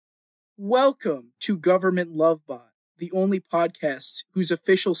Welcome to Government Lovebot, the only podcast whose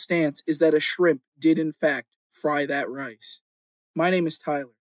official stance is that a shrimp did in fact fry that rice. My name is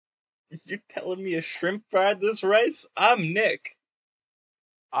Tyler. You're telling me a shrimp fried this rice? I'm Nick.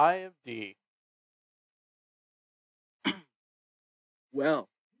 I am D. Well,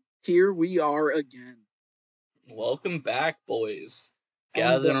 here we are again. Welcome back, boys. On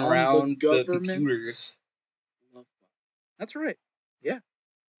Gathering the around the Government computers. Lovebot. That's right. Yeah.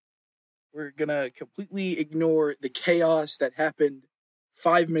 We're gonna completely ignore the chaos that happened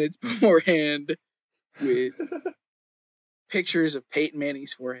 5 minutes beforehand with pictures of Peyton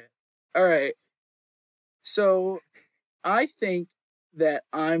Manning's forehead. Alright. So, I think that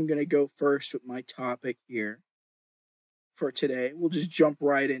I'm gonna go first with my topic here for today. We'll just jump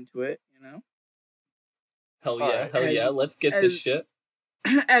right into it, you know? Hell yeah, Alright. hell yeah, let's get this shit.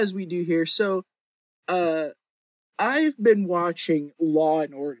 As we do here. So, I've been watching Law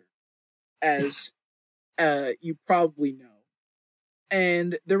and Order, as you probably know.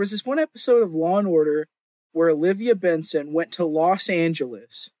 And there was this one episode of Law and Order where Olivia Benson went to Los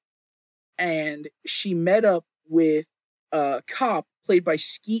Angeles and she met up with a cop played by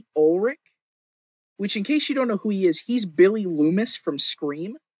Skeet Ulrich, which, in case you don't know who he is, he's Billy Loomis from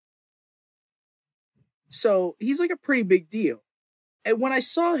Scream. So he's like a pretty big deal. And when I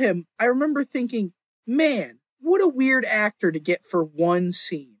saw him, I remember thinking, man, what a weird actor to get for one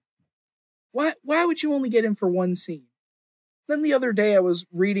scene. Why would you only get him for one scene? Then the other day I was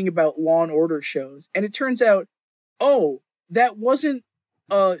reading about Law and Order shows, and it turns out, oh, that wasn't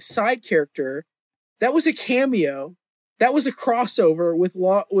a side character. That was a cameo. That was a crossover with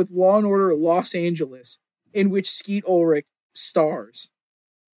Law and Order Los Angeles, in which Skeet Ulrich stars.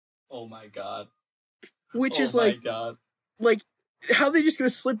 Oh my god. Which is my god. like, how are they just gonna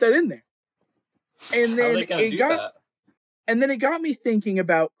slip that in there? And then it got me thinking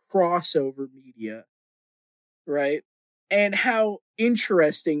about crossover media, right? And how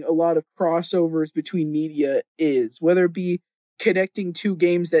interesting a lot of crossovers between media is, whether it be connecting two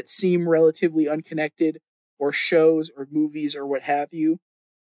games that seem relatively unconnected, or shows, or movies, or what have you.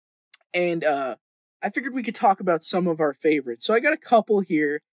 And I figured we could talk about some of our favorites. So I got a couple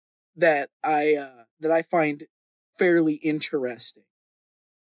here that I find fairly interesting.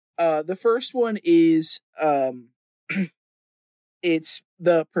 The first one is it's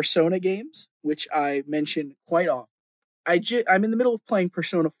the Persona games, which I mention quite often. I'm in the middle of playing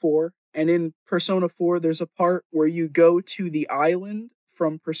Persona 4, and in Persona 4, there's a part where you go to the island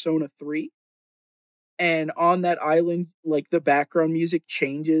from Persona 3, and on that island, like, the background music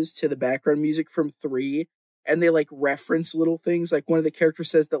changes to the background music from 3, and they, like, reference little things. Like, one of the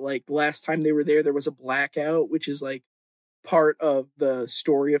characters says that, like, last time they were there was a blackout, which is, like, part of the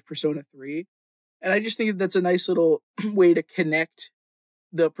story of Persona 3. And I just think that's a nice little way to connect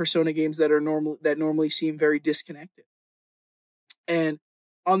the Persona games that normally seem very disconnected. And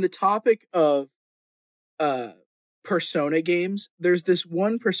on the topic of Persona games, there's this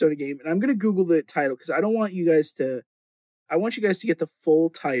one Persona game, and I'm gonna Google the title because I want you guys to get the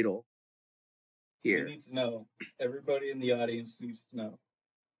full title here. We need to know. Everybody in the audience needs to know.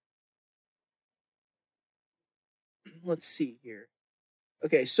 Let's see here.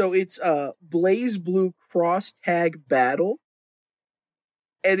 Okay, so it's Blaze Blue Cross Tag Battle.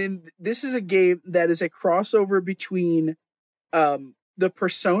 And this is a game that is a crossover between the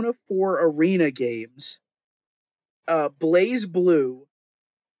Persona 4 Arena games, Blaze Blue,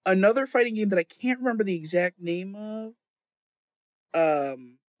 another fighting game that I can't remember the exact name of.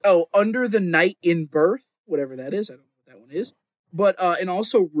 Under the Night in Birth, whatever that is. I don't know what that one is. But and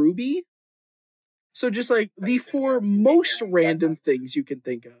also Ruby. So just like the four most random things you can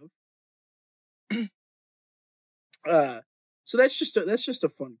think of. So that's just a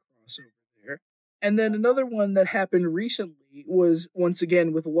fun crossover there. And then another one that happened recently was, once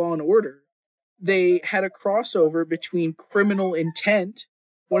again, with Law and Order. They had a crossover between Criminal Intent,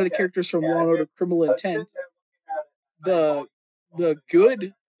 one of the characters from Law and Order Criminal Intent, the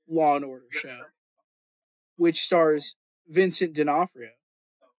good Law and Order show, which stars Vincent D'Onofrio,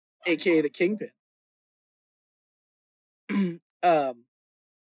 aka the Kingpin.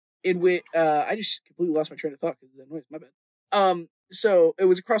 In which I just completely lost my train of thought because of that noise. My bad. So it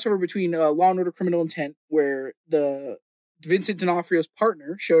was a crossover between Law and Order Criminal Intent, where the Vincent D'Onofrio's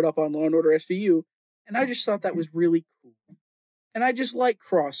partner showed up on Law and Order SVU, and I just thought that was really cool. And I just like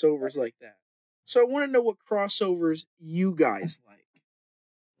crossovers like that. So I want to know what crossovers you guys like.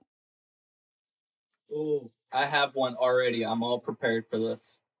 Oh, I have one already. I'm all prepared for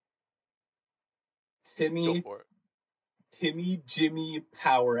this. Go for it. Timmy Jimmy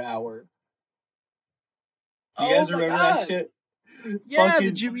Power Hour. You guys remember that shit? Yeah, the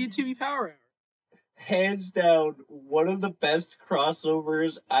Fucking Jimmy and Timmy Power Hour. hands down, one of the best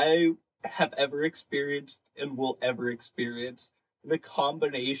crossovers I have ever experienced and will ever experience. The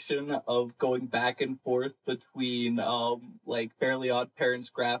combination of going back and forth between like Fairly Odd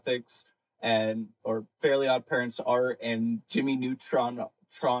Parents graphics and or Fairly Odd Parents art and Jimmy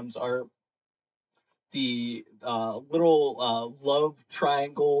Neutron's art, the little love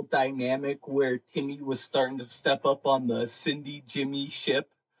triangle dynamic where Timmy was starting to step up on the Cindy Jimmy ship.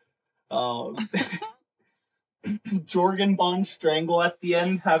 Um, Jorgen Bond Strangle at the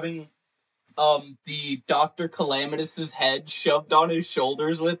end having the Dr. Calamitus's head shoved on his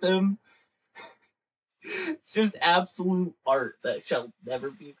shoulders with him. It's just absolute art that shall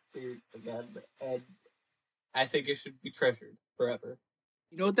never be experienced again, and I think it should be treasured forever.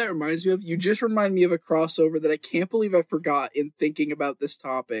 You know what that reminds me of? You just remind me of a crossover that I can't believe I forgot in thinking about this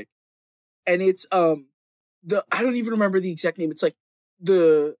topic. And it's the I don't even remember the exact name. It's like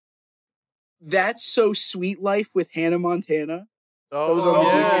the That's So Sweet Life with Hannah Montana. That was on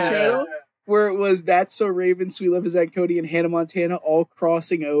the Disney Channel. Where it was That's So Raven, Sweet Life of Zach Cody, and Hannah Montana all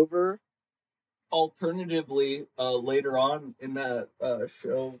crossing over. Alternatively, later on in that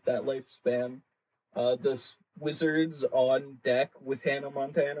show, that lifespan, this Wizards on Deck with Hannah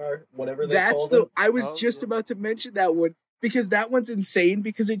Montana, or whatever they called it. I was just about to mention that one because that one's insane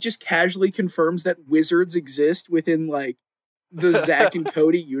because it just casually confirms that wizards exist within like the Zach and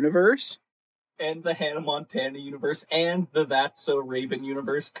Cody universe. And the Hannah Montana universe, and the That's So Raven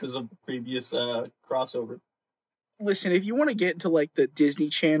universe because of the previous crossover. Listen, if you want to get into like the Disney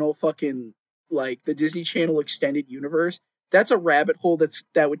Channel the Disney Channel extended universe, that's a rabbit hole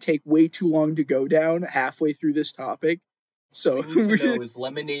that would take way too long to go down halfway through this topic. So we need to know, is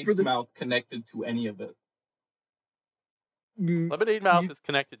Lemonade Mouth connected to any of it? Lemonade Mouth is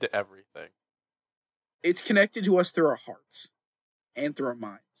connected to everything. It's connected to us through our hearts and through our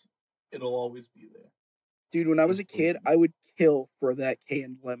minds. It'll always be there. Dude, when I was a kid, I would kill for that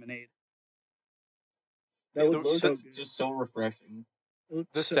canned lemonade. That would look so good. Just so refreshing.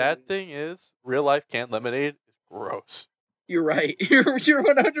 The sad thing is, real life canned lemonade is gross. You're right. You're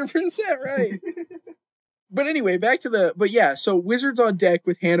 100% right. But anyway, so Wizards on Deck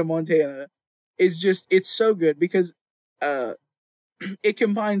with Hannah Montana is just, it's so good because it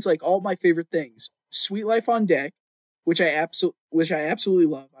combines like all my favorite things. Sweet Life on Deck, which I absolutely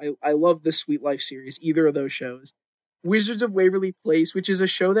love. I love the Sweet Life series, either of those shows. Wizards of Waverly Place, which is a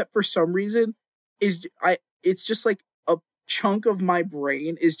show that for some reason it's just like a chunk of my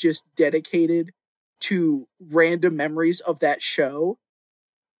brain is just dedicated to random memories of that show.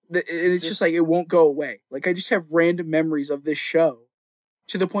 And it's just like it won't go away. Like I just have random memories of this show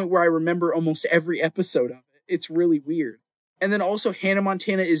to the point where I remember almost every episode of it. It's really weird. And then also Hannah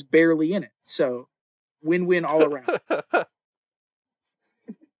Montana is barely in it. So win-win all around.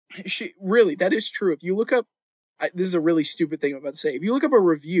 Really, that is true. If you look up, this is a really stupid thing I'm about to say. If you look up a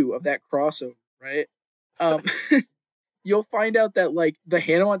review of that crossover, right, you'll find out that like the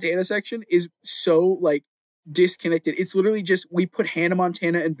Hannah Montana section is so like disconnected. It's literally just we put Hannah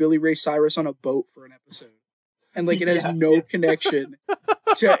Montana and Billy Ray Cyrus on a boat for an episode, and like it has no connection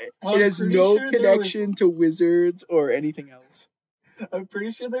to to Wizards or anything else. I'm pretty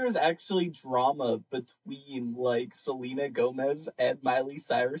sure there was actually drama between like Selena Gomez and Miley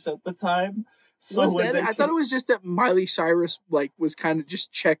Cyrus at the time. So I thought it was just that Miley Cyrus like was kind of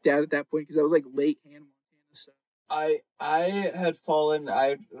just checked out at that point because that was like late Hannah Montana stuff. I had fallen.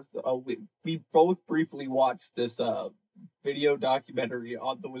 We both briefly watched this video documentary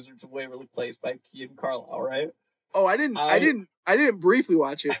on the Wizards of Waverly Place by Kean Carlisle, right? Oh, I didn't briefly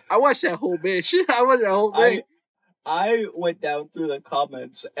watch it. I watched that whole bitch. I watched that whole thing. I went down through the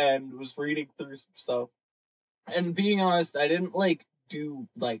comments and was reading through some stuff. And being honest, I didn't like do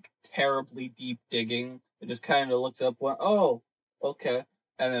like terribly deep digging. I just kind of looked up, went, oh, okay,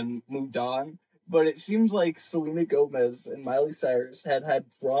 and then moved on. But it seems like Selena Gomez and Miley Cyrus had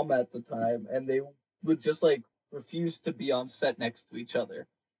drama at the time, and they would just like refuse to be on set next to each other.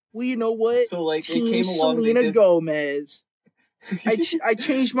 Well, you know what? So like Team it came along. Selena Gomez. I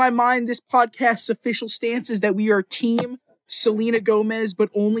changed my mind. This podcast's official stance is that we are Team Selena Gomez,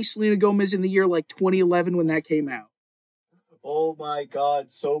 but only Selena Gomez in the year like 2011 when that came out. Oh my God!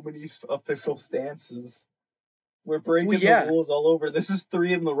 So many official stances. We're breaking the rules all over. This is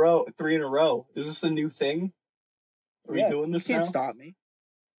three in a row. Is this a new thing? Are we doing this now? You can't stop me.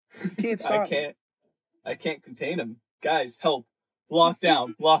 You can't stop me. I can't contain him. Guys, help. Lock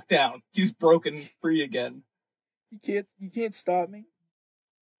down. He's broken free again. You can't stop me.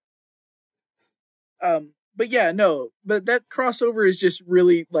 But that crossover is just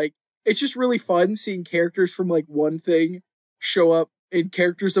really like, it's just really fun seeing characters from like one thing show up in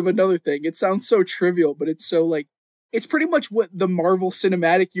characters of another thing. It sounds so trivial, but it's so like it's pretty much what the Marvel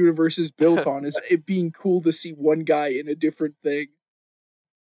Cinematic Universe is built on, is it being cool to see one guy in a different thing.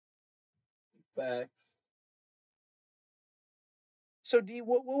 Facts. So, D,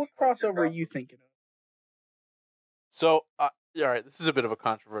 what crossover are you thinking of? So, all right, this is a bit of a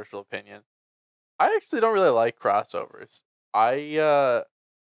controversial opinion. I actually don't really like crossovers. I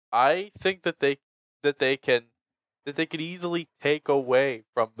think that they could easily take away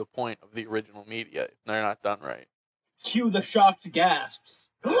from the point of the original media if they're not done right. Cue the shocked gasps.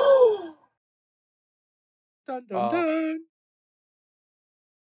 Dun dun dun.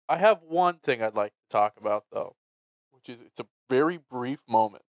 I have one thing I'd like to talk about though, which is it's a very brief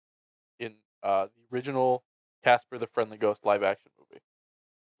moment in the original Casper the Friendly Ghost live action movie.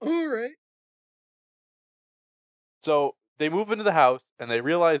 All right. So they move into the house and they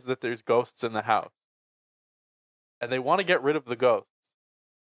realize that there's ghosts in the house. And they want to get rid of the ghosts.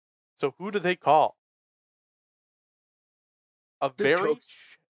 So who do they call? A very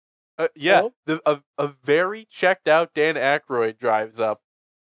checked out Dan Aykroyd drives up.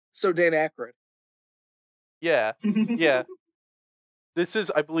 So Dan Aykroyd. Yeah, yeah. This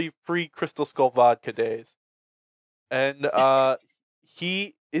is, I believe, pre-Crystal Skull Vodka days. And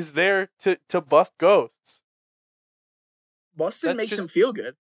he is there to bust ghosts. Bustin' makes him feel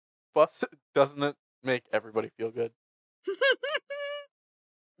good. Doesn't it make everybody feel good?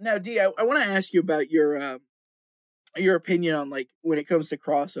 Now, D, I want to ask you about your opinion on like when it comes to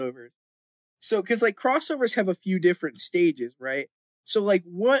crossovers. So, because like crossovers have a few different stages, right? So, like,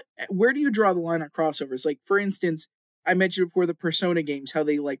 where do you draw the line on crossovers? Like, for instance, I mentioned before the Persona games, how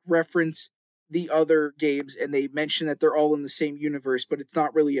they like reference the other games and they mention that they're all in the same universe, but it's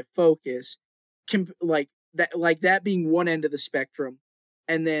not really a focus. Like that being one end of the spectrum,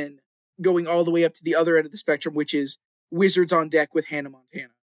 and then going all the way up to the other end of the spectrum, which is Wizards on Deck with Hannah Montana.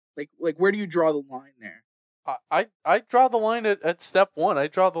 Like where do you draw the line there? I draw the line at step one. I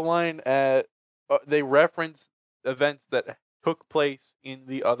draw the line at they reference events that took place in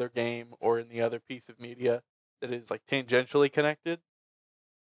the other game or in the other piece of media that is like tangentially connected,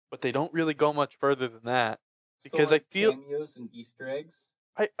 but they don't really go much further than that because so, like, I feel cameos and Easter eggs.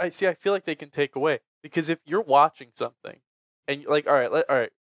 I see. I feel like they can take away because if you're watching something and like, all right,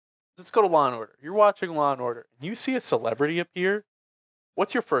 let's go to Law and Order. You're watching Law and Order and you see a celebrity appear.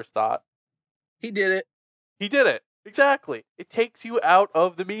 What's your first thought? He did it. He did it. Exactly. It takes you out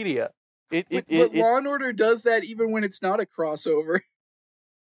of the media. But Law and Order does that even when it's not a crossover.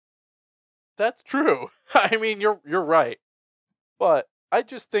 That's true. I mean, you're right. But I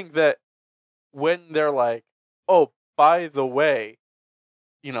just think that when they're like, oh, by the way,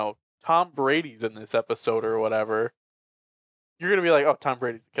 Tom Brady's in this episode or whatever, you're gonna be like, oh, Tom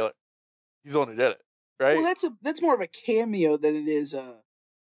Brady's the killer. He's the one who did it, right? Well, that's more of a cameo than it is a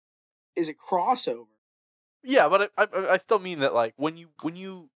crossover. Yeah, but I still mean that like when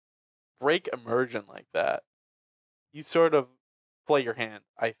you break immersion like that, you sort of play your hand.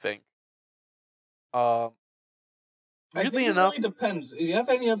 I think. I think it really depends. Do you have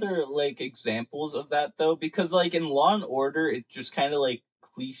any other like examples of that though? Because like in Law and Order, it's just kind of like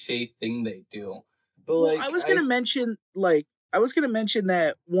cliche thing they do. But well, I was gonna mention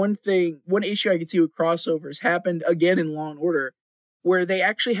that one issue I could see with crossovers happened again in Law and Order, where they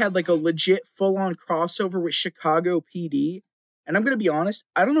actually had like a legit full on crossover with Chicago PD. And I'm gonna be honest,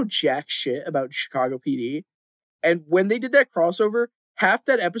 I don't know jack shit about Chicago PD. And when they did that crossover, half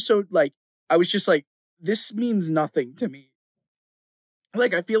that episode, like, I was just like, this means nothing to me.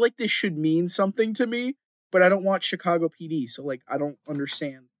 Like, I feel like this should mean something to me, but I don't watch Chicago PD, so like, I don't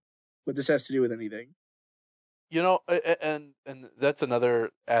understand what this has to do with anything. And that's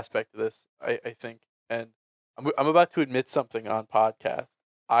another aspect of this, I think. And I'm about to admit something on podcast.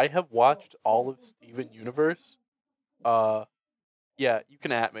 I have watched all of Steven Universe. Yeah, you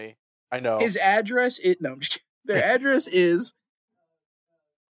can at me. I know. His address no, I'm just kidding. Their address is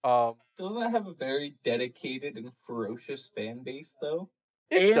doesn't it have a very dedicated and ferocious fan base though?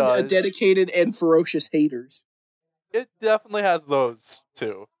 It does. A dedicated and ferocious haters. It definitely has those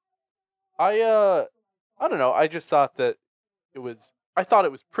too. I don't know. I just thought that I thought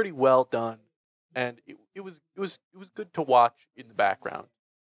it was pretty well done, and it was good to watch in the background.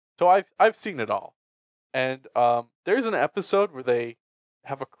 So I've seen it all, and there's an episode where they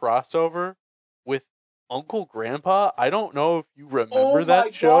have a crossover with Uncle Grandpa. I don't know if you remember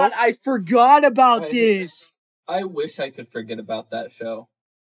that show. Oh my god, I forgot about this. I wish I could forget about that show.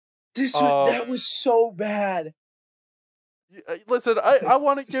 That was so bad. Listen, I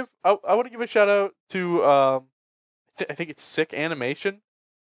want to give a shout out to I think it's Sick Animation,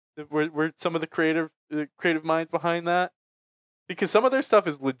 where some of the creative minds behind that. because some of their stuff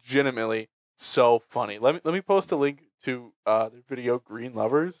is legitimately so funny. Let me post a link to their video Green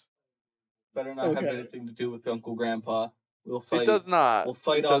Lovers. Better not have Okay. anything to do with Uncle Grandpa. We'll fight. It does not. We'll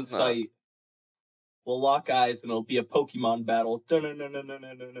fight It on does not. sight. We'll lock eyes and it'll be a Pokemon battle.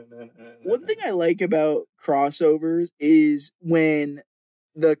 One thing I like about crossovers is when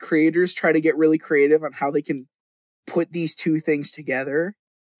the creators try to get really creative on how they can put these two things together.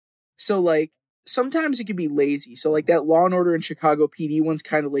 So, like, sometimes it can be lazy. So, like, that Law and Order and Chicago PD one's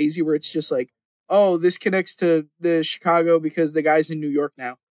kind of lazy, where it's just like, oh, this connects to the Chicago because the guy's in New York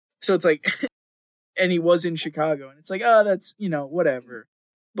now. So it's like, and he was in Chicago. And it's like, oh, that's, whatever.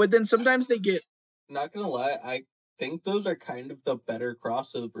 But then sometimes they get, Not gonna lie, I think those are kind of the better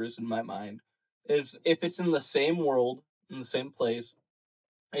crossovers in my mind. Is if it's in the same world, in the same place,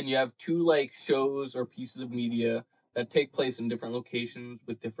 and you have two like shows or pieces of media that take place in different locations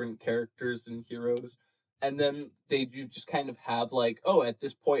with different characters and heroes, and then you just kind of have like, oh, at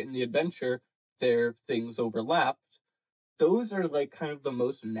this point in the adventure, their things overlapped. Those are like kind of the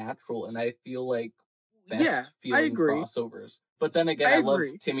most natural, and I feel like yeah, best I feeling agree. crossovers. But then again, I I love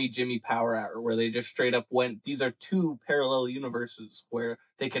agree. Timmy Jimmy Power Hour, where they just straight up went, these are two parallel universes where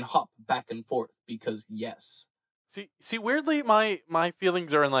they can hop back and forth because yes. See, weirdly, my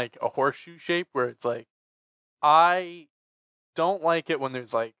feelings are in like a horseshoe shape, where it's like I don't like it when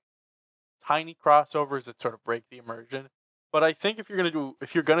there's like tiny crossovers that sort of break the immersion. But I think if you're gonna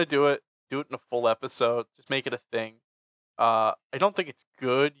do it, do it in a full episode. Just make it a thing. I don't think it's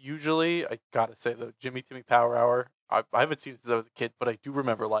good usually. I gotta say though, Jimmy Timmy Power Hour. I haven't seen it since I was a kid, but I do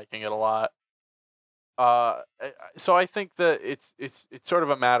remember liking it a lot. So I think that it's sort of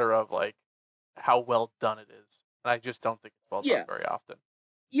a matter of like how well done it is, and I just don't think it's well done Yeah. very often.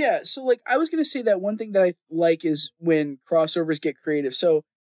 Yeah, so like I was gonna say that one thing that I like is when crossovers get creative. So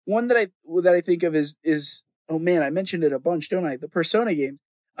one that I think of is oh man, I mentioned it a bunch, don't I? The Persona games.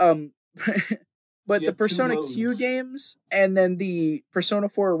 Um but You the have two Persona Q modes. games and then the Persona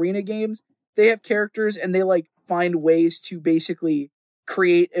 4 Arena games, they have characters and they like find ways to basically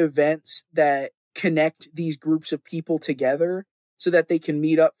create events that connect these groups of people together so that they can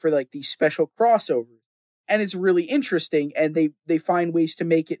meet up for like these special crossovers, and it's really interesting, and they find ways to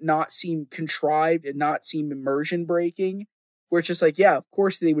make it not seem contrived and not seem immersion breaking, where it's just like, yeah, of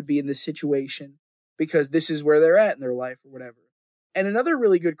course they would be in this situation because this is where they're at in their life or whatever. And another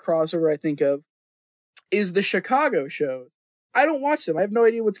really good crossover I think of is the Chicago shows. I don't watch them. I have no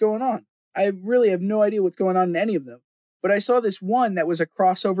idea what's going on. I really have no idea what's going on in any of them. But I saw this one that was a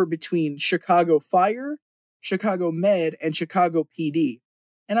crossover between Chicago Fire, Chicago Med, and Chicago PD.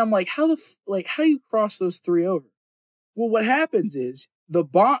 And I'm like, how do you cross those three over? Well, what happens is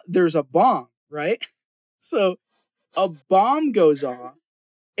there's a bomb, right? So a bomb goes off,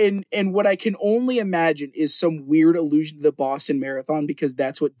 and what I can only imagine is some weird allusion to the Boston Marathon because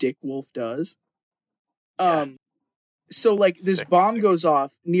that's what Dick Wolf does. Yeah, So like this six. bomb goes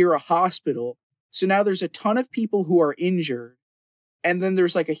off near a hospital. So now there's a ton of people who are injured, and then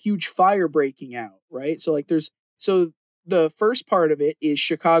there's like a huge fire breaking out, right? So the first part of it is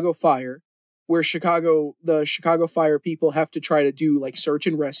Chicago Fire, where the Chicago Fire people have to try to do like search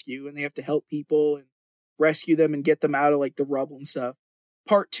and rescue, and they have to help people and rescue them and get them out of like the rubble and stuff.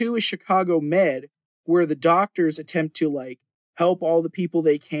 Part 2 is Chicago Med, where the doctors attempt to like help all the people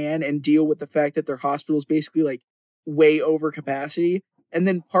they can and deal with the fact that their hospital is basically like way over capacity. And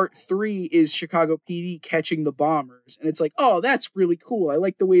then part 3 is Chicago PD catching the bombers. And it's like, oh, that's really cool. I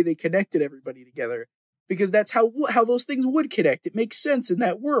like the way they connected everybody together because that's how those things would connect. It makes sense in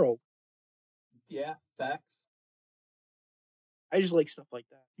that world. Yeah, facts. I just like stuff like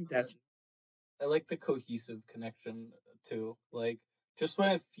that. I think that's I like the cohesive connection too. Like just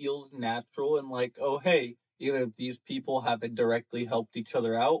when it feels natural and like, oh hey, either these people have directly helped each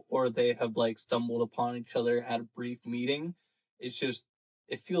other out or they have like stumbled upon each other, had a brief meeting. It's just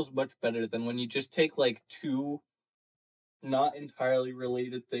it feels much better than when you just take like two not entirely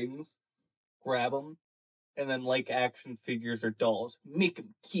related things, grab them, and then like action figures or dolls, make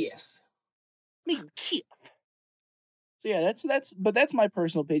them kiss. make them kiss. So yeah, that's my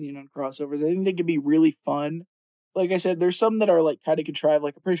personal opinion on crossovers. I think they can be really fun. Like I said, there's some that are like kind of contrived.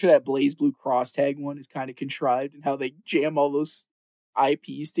 Like I'm pretty sure that Blaze Blue Cross Tag one is kind of contrived and how they jam all those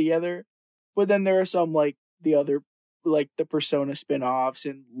IPs together. But then there are some like the other, like the Persona spin-offs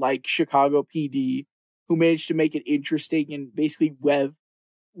and like Chicago PD, who managed to make it interesting and basically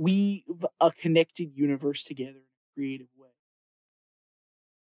weave a connected universe together in a creative way.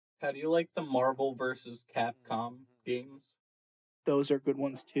 How do you like the Marvel versus Capcom games? Those are good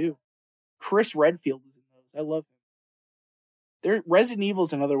ones too. Chris Redfield is in those. I love him. Resident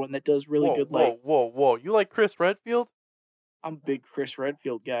Evil's another one that does really Whoa, good. Like, whoa, whoa, whoa! You like Chris Redfield? I'm a big Chris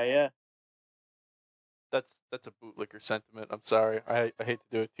Redfield guy. Yeah. That's a bootlicker sentiment. I'm sorry. I hate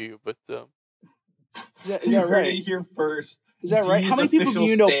to do it to you, but Is that heard right? it here first. Is that right? How D's many people do official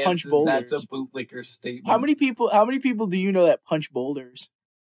you know stance punch is that's a boulders? bootlicker statement. How many people do you know that punch boulders?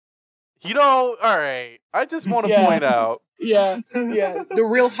 all right. I just want to Yeah. point out. Yeah. The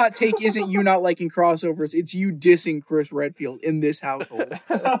real hot take isn't you not liking crossovers; it's you dissing Chris Redfield in this household.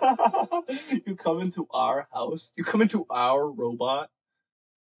 You come into our house. You come into our robot.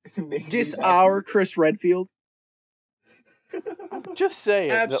 Diss our Chris Redfield. I'm just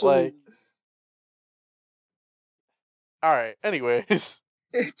saying Absolutely. that, like. All right. Anyways,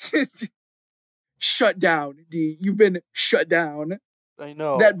 Shut down, D. You've been shut down. I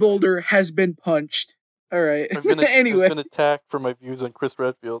know That boulder has been punched. All right. Anyway, I've been attacked for my views on Chris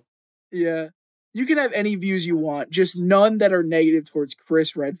Redfield. yeah. You can have any views you want, just none that are negative towards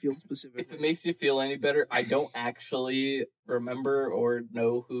Chris Redfield specifically. If it makes you feel any better, I don't actually remember or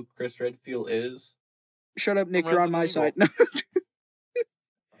know who Chris Redfield is. Shut up, Nick. From You're on my Resident side. No.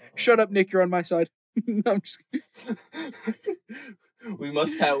 Shut up, Nick. You're on my side. No, I'm just kidding. we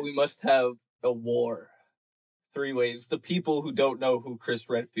must have a war. 3 ways. The people who don't know who Chris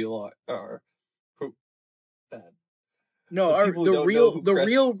Redfield are who bad. No, the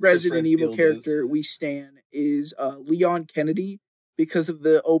real Resident Evil character we stan is Leon Kennedy because of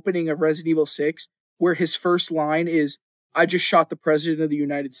the opening of Resident Evil 6, where his first line is, "I just shot the president of the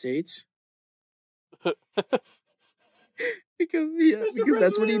United States." because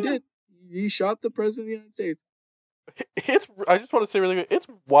that's what he did. He shot the president of the United States. I just want to say really quick, it's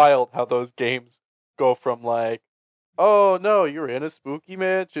wild how those games go from like, oh no, you're in a spooky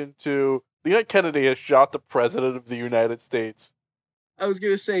mansion to Leon Kennedy has shot the president of the United States. I was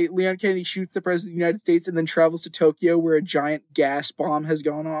going to say, Leon Kennedy shoots the president of the United States and then travels to Tokyo where a giant gas bomb has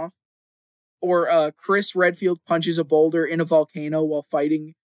gone off. Or Chris Redfield punches a boulder in a volcano while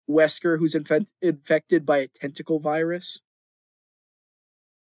fighting Wesker, who's infected by a tentacle virus.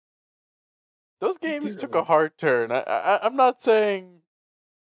 Those games took a hard turn. I'm not saying...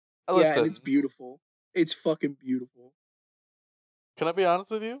 Listen, yeah, and it's beautiful. It's fucking beautiful. Can I be honest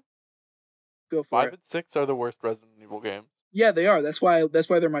with you? Go for 5 it. and 6 are the worst Resident Evil games. Yeah, they are. That's why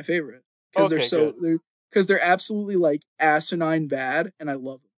they're my favorite. Because they're absolutely like asinine bad, and I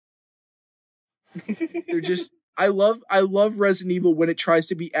love them. They're just I love Resident Evil when it tries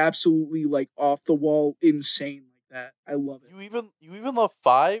to be absolutely like off the wall insane like that. I love it. You even love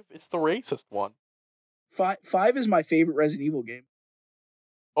 5? It's the racist one. 5 is my favorite Resident Evil game.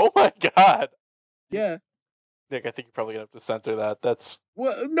 Oh my god. Yeah. Nick, I think you're probably gonna have to censor that. That's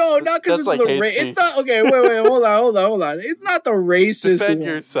no, not because it's like the it's not okay. Wait, hold on. It's not the racist. Defend one.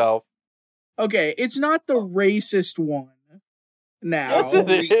 yourself. Okay, it's not the racist one. Now, yes, it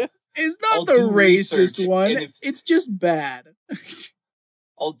is. It's not the racist one. It's just bad.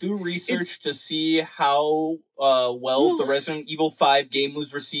 I'll do research to see how well the Resident Evil 5 game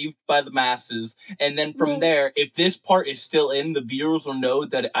was received by the masses, and then from there, if this part is still in, the viewers will know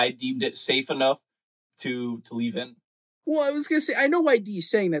that I deemed it safe enough to leave in. Well, I was gonna say, I know why D's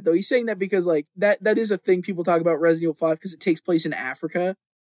saying that though. He's saying that because like that is a thing people talk about Resident Evil 5 because it takes place in Africa,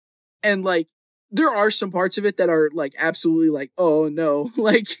 and like there are some parts of it that are like absolutely like oh no,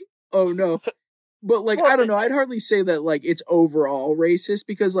 like oh no. But like I don't know, I'd hardly say that like it's overall racist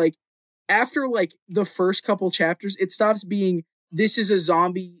because like after like the first couple chapters, it stops being this is a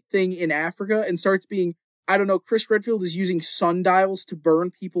zombie thing in Africa and starts being I don't know. Chris Redfield is using sundials to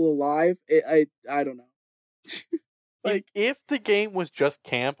burn people alive. I don't know. Like if the game was just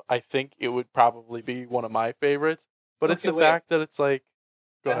camp, I think it would probably be one of my favorites. But it's the fact that it's like.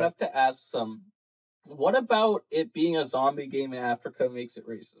 I have to ask some. What about it being a zombie game in Africa makes it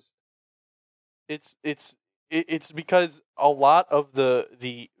racist? It's because a lot of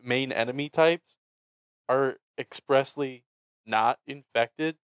the main enemy types are expressly not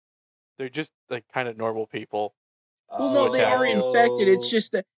infected. They're just like kind of normal people. Well, no, they are infected. It's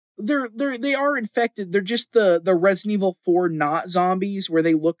just that they are infected. They're just the Resident Evil 4 not zombies where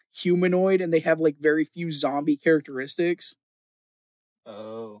they look humanoid and they have like very few zombie characteristics.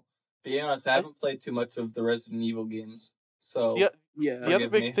 Oh, being honest, I haven't played too much of the Resident Evil games, so The other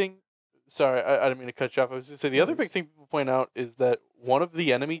big thing. Sorry, I didn't mean to cut you off. I was going to say the other big thing people point out is that one of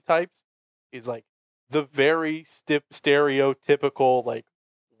the enemy types is like the very stereotypical like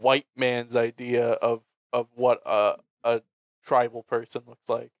white man's idea of what a tribal person looks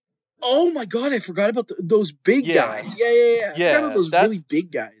like. Oh my god, I forgot about those big guys. Yeah. I forgot about those really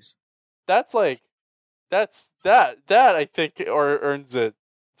big guys. That's like that I think earns it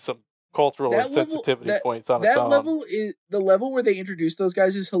some cultural insensitivity points on its own. That level is the level where they introduce those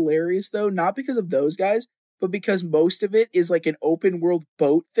guys is hilarious though, not because of those guys, but because most of it is like an open world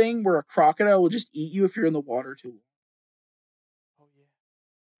boat thing where a crocodile will just eat you if you're in the water too long. Oh yeah.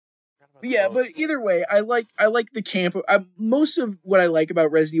 Forgot about the Yeah, but boats. either way, I like the camp. Most of what I like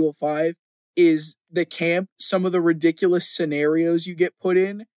about Resident Evil 5 is the camp, some of the ridiculous scenarios you get put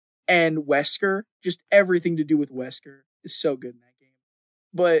in, and Wesker. Just everything to do with Wesker is so good in that game.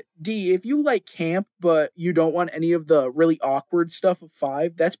 But D, if you like camp, but you don't want any of the really awkward stuff of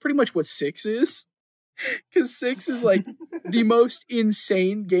 5, that's pretty much what 6 is. Because 6 is like the most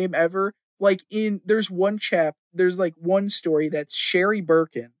insane game ever. Like there's like one story that's Sherry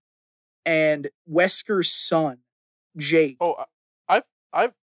Birkin and Wesker's son, Jake. Oh, I've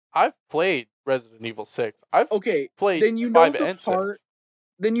I've I've played Resident Evil 6. I've Okay, played then you know 5 the and part. 6.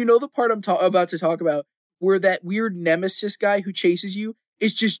 Then you know the part about to talk about, where that weird nemesis guy who chases you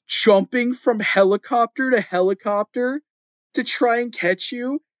is just jumping from helicopter to helicopter to try and catch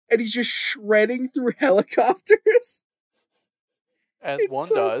you, and he's just shredding through helicopters. As It's one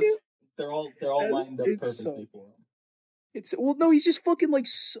so does. good. They're all lined up It's perfectly so. for him. It's well, no, he's just fucking like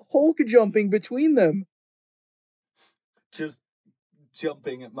Hulk jumping between them. Just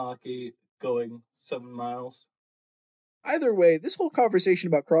jumping at Mach 8, going 7 miles. Either way, this whole conversation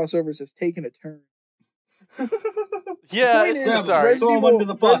about crossovers has taken a turn. Yeah, point it's is, Grab him, sorry. throw him under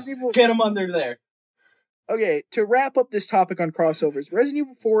the bus. Resident Evil. Get him under there. Okay, to wrap up this topic on crossovers, Resident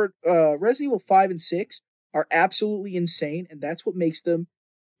Evil 4, Resident Evil 5 and 6 are absolutely insane, and that's what makes them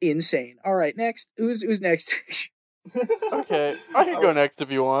insane. All right, next. Who's next? Okay, I can go next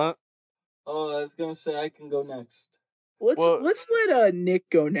if you want. Oh, I was gonna say I can go next. let's Well- let's let Nick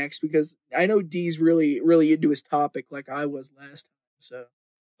go next, because I know D's really into his topic like I was last time. So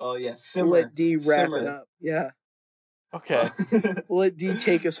Oh yeah, we'll simmer. let D wrap simmer. it up. Yeah, Okay. we'll let D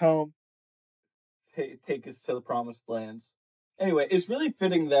take us home. Take us to the promised lands. Anyway, it's really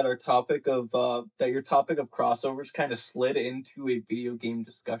fitting that our topic of that your topic of crossovers kind of slid into a video game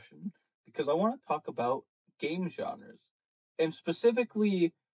discussion, because I want to talk about game genres, and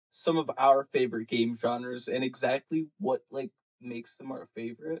specifically some of our favorite game genres and exactly what like makes them our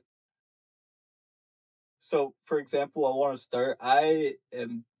favorite. So, for example, I want to start. I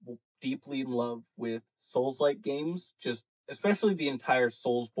am deeply in love with Souls-like games, just especially the entire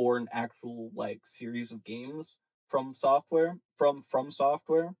Soulsborne actual like series of games from software.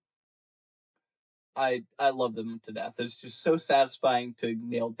 I love them to death. It's just so satisfying to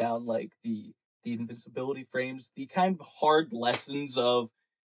nail down like the invincibility frames, the kind of hard lessons of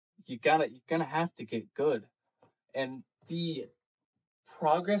you're gonna have to get good, and the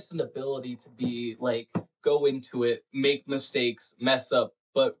progress and ability to be like go into it, make mistakes, mess up,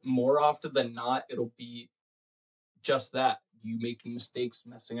 but more often than not, it'll be just that you making mistakes,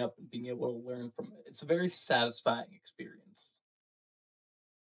 messing up, and being able to learn from it. It's a very satisfying experience.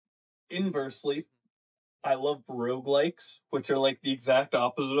 Inversely, I love roguelikes, which are like the exact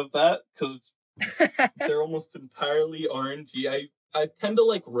opposite of that because they're almost entirely RNG. I tend to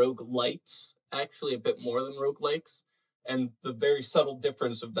like roguelites actually a bit more than roguelikes. And the very subtle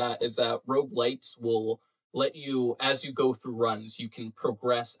difference of that is that roguelites will let you, as you go through runs, you can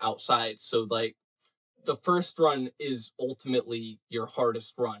progress outside. So, like, the first run is ultimately your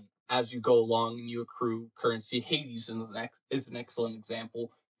hardest run. As you go along and you accrue currency, Hades is an excellent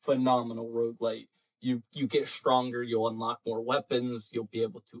example. Phenomenal roguelite. You get stronger, you'll unlock more weapons, you'll be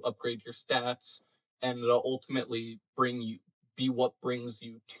able to upgrade your stats, and it'll ultimately be what brings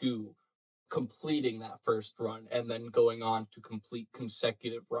you to completing that first run and then going on to complete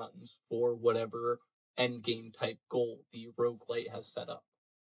consecutive runs for whatever end game type goal the roguelite has set up.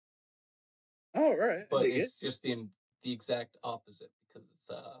 All right, But I dig it. it's just the exact opposite because it's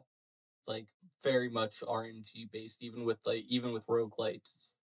like very much RNG based. Even with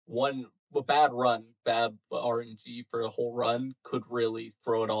roguelites, one a bad run, bad RNG for a whole run could really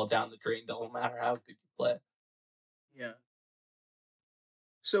throw it all down the drain. Don't matter how good you play. Yeah.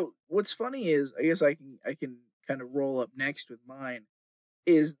 So what's funny is, I guess I can kind of roll up next with mine.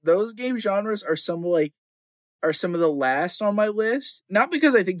 Is those game genres are some of the last on my list. Not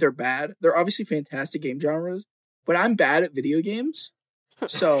because I think they're bad. They're obviously fantastic game genres, but I'm bad at video games,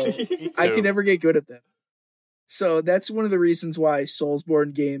 so Me I can too. never get good at them. So that's one of the reasons why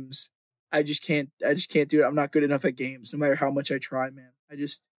Soulsborne games, I just can't do it. I'm not good enough at games, no matter how much I try, man. I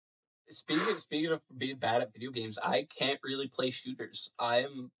just Speaking of being bad at video games, I can't really play shooters. I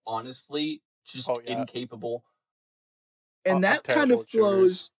am honestly just Oh yeah. incapable. and I'm that kind terrible of at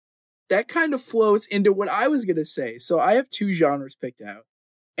shooters. flows into what I was gonna say. So I have two genres picked out.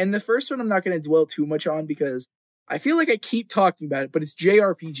 And the first one I'm not gonna dwell too much on because I feel like I keep talking about it, but it's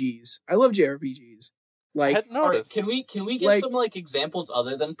JRPGs. I love JRPGs. I Like, hadn't All right, noticed. can we get like, some like examples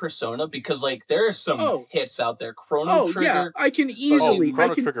other than Persona, because like there are some oh, hits out there. Chrono oh yeah, Trigger, I can Oh, easily, fucking I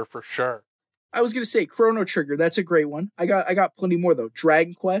Chrono can. Trigger for sure. I was gonna say Chrono Trigger. That's a great one. I got plenty more though.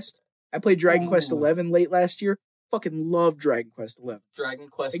 Dragon Quest. I played Dragon Quest ooh, 11 late last year. Fucking love Dragon Quest 11. Dragon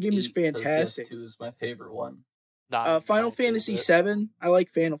That Quest game is 8 for the fantastic. PS2 is my favorite one. Final My Fantasy favorite. 7. I like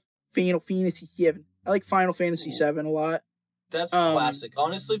Final Fantasy 7. I like Final Fantasy Ooh, 7 a lot. that's Um, classic.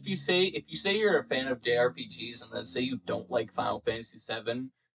 Honestly, if you say you're a fan of JRPGs and then say you don't like Final Fantasy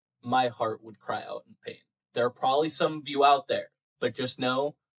 7, my heart would cry out in pain. There are probably some of you out there, but just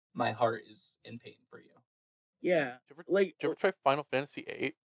know my heart is in pain for you. yeah, Did you ever try Final Fantasy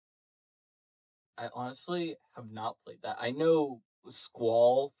 8? I honestly have not played that. I know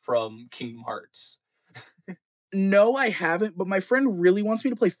Squall from Kingdom Hearts. no, I haven't. But my friend really wants me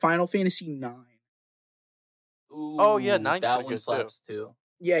to play Final Fantasy 9. Oh yeah, Ooh, 9's that pretty one good too. slaps too.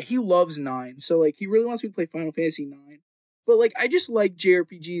 Yeah, he loves 9. So like, he really wants me to play Final Fantasy 9. But like, I just like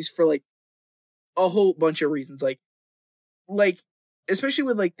JRPGs for like a whole bunch of reasons. Like especially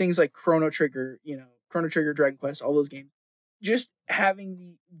with like things like Chrono Trigger, Chrono Trigger, Dragon Quest, all those games. Just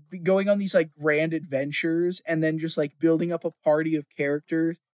having going on these like grand adventures and then just like building up a party of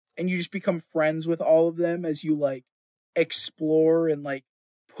characters and you just become friends with all of them as you like explore and like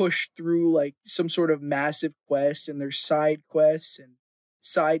push through like some sort of massive quest, and there's side quests and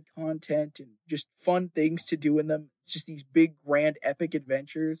side content and just fun things to do in them. It's just these big grand epic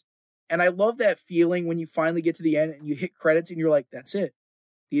adventures. And I love that feeling when you finally get to the end and you hit credits and you're like, that's it.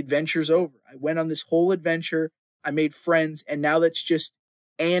 The adventure's over. I went on this whole adventure. I made friends, and now that's just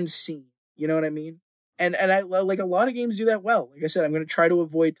and scene. You know what I mean? And I like a lot of games do that well. Like I said, I'm going to try to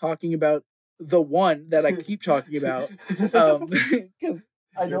avoid talking about the one that I keep talking about, because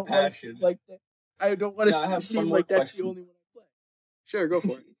I Your don't want to passion. like that. I don't want Now I to have one seem more like that's the question. only one I play. Sure, go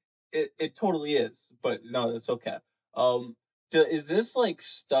for it. It totally is, but no, that's okay. Um, is this like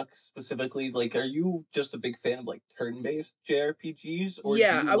stuck specifically? Like, are you just a big fan of like turn-based JRPGs, or do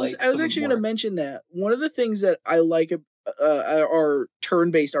Yeah, you I like was some actually going to more? mention that one of the things that I like are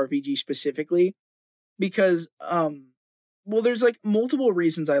turn-based RPGs specifically, because well, there's like multiple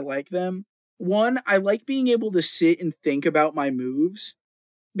reasons I like them. One, I like being able to sit and think about my moves,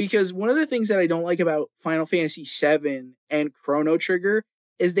 because one of the things that I don't like about Final Fantasy VII and Chrono Trigger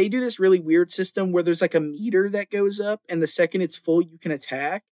is they do this really weird system where there's like a meter that goes up, and the second it's full, you can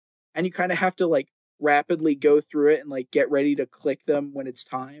attack, and you kind of have to like rapidly go through it and like get ready to click them when it's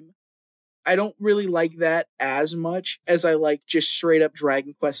time. I don't really like that as much as I like just straight up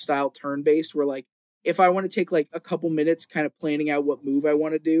Dragon Quest style turn based, where like if I want to take like a couple minutes kind of planning out what move I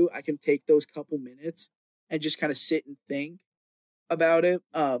want to do, I can take those couple minutes and just kind of sit and think about it.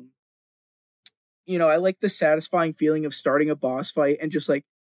 I like the satisfying feeling of starting a boss fight and just like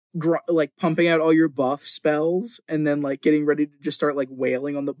like pumping out all your buff spells and then like getting ready to just start like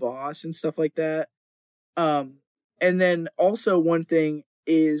wailing on the boss and stuff like that. Um, and then also one thing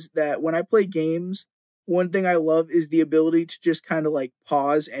is that when I play games, one thing I love is the ability to just kind of like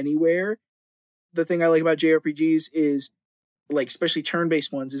pause anywhere. The thing I like about JRPGs is like, especially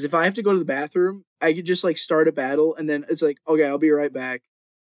turn-based ones, is if I have to go to the bathroom, I could just like start a battle and then it's like, okay, I'll be right back.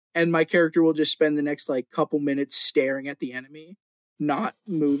 And my character will just spend the next like couple minutes staring at the enemy, not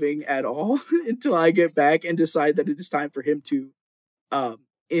moving at all until I get back and decide that it is time for him to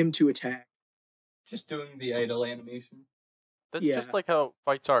attack. Just doing the idle animation. That's just Yeah, like how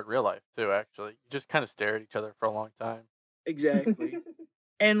fights are in real life too. Actually, you just kind of stare at each other for a long time. exactly.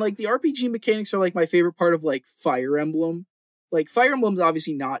 And like the RPG mechanics are like my favorite part of like Fire Emblem. Like Fire Emblem's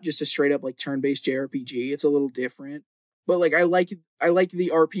obviously not just a straight up like turn-based JRPG. It's a little different. But like I like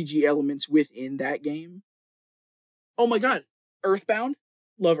the RPG elements within that game. Oh my god. Earthbound?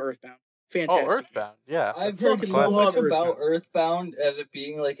 Love Earthbound. Oh, Fantastic game. Earthbound, yeah, I've that's heard a Fucking so classic. much love about Earthbound. Earthbound as it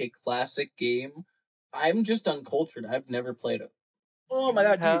being like a classic game. I'm just uncultured. I've never played it. Oh my You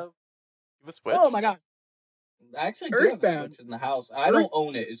god, dude. have a Oh Switch? my god. I actually do have a Earthbound. Switch in the house. I Earth don't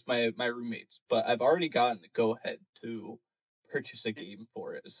own it. It's my roommate's, but I've already gotten the go ahead to purchase a game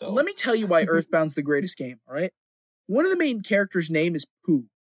for it. Let So me tell you why Earthbound's the greatest game, alright? One of the main characters' name is Pooh.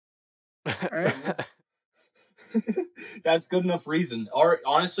 Alright? Ooh. That's good enough reason. Or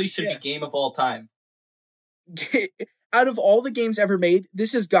honestly, should be Yeah. game of all time. Out of all the games ever made,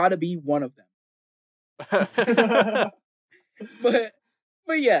 this has gotta be one of them. but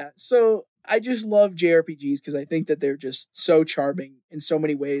but yeah, so I just love JRPGs because I think that they're just so charming in so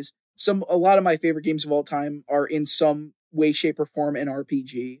many ways. A lot of my favorite games of all time are in some way, shape, or form an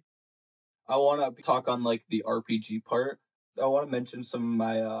RPG. I want to talk on like the RPG part. I want to mention some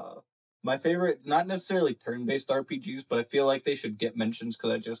of my favorite, not necessarily turn-based RPGs, but I feel like they should get mentions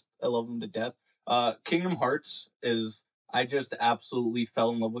because I love them to death. Kingdom Hearts is I just absolutely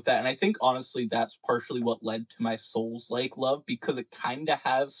fell in love with that, and I think honestly that's partially what led to my Souls-like love because it kind of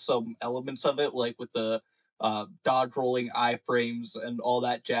has some elements of it, like with the dodge rolling iframes and all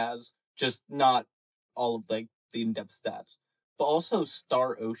that jazz. Just not all of like the in-depth stats, but also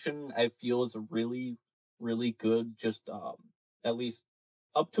Star Ocean I feel is a really good just at least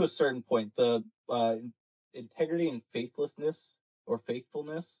up to a certain point. The integrity and faithlessness or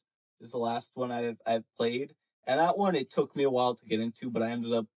faithfulness is the last one I've played, and that one it took me a while to get into, but I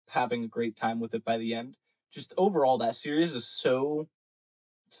ended up having a great time with it by the end. Just overall, that series is so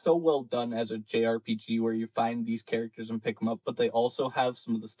well done as a JRPG where you find these characters and pick them up, but they also have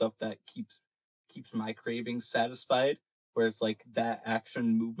some of the stuff that keeps my cravings satisfied. Where it's like that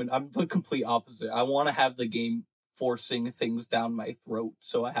action movement. I'm the complete opposite. I want to have the game forcing things down my throat,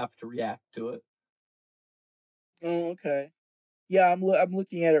 so I have to react to it. Oh, okay. Yeah, I'm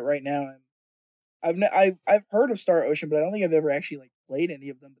looking at it right now. I've heard of Star Ocean, but I don't think I've ever actually like played any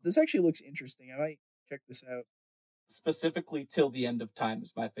of them. But this actually looks interesting. I might check this out. Specifically, Till the End of Time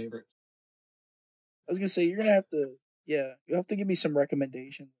is my favorite. I was gonna say you're gonna have to, yeah, you have to give me some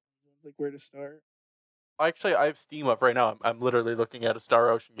recommendations, like where to start. Actually, I have Steam up right now. I'm literally looking at a Star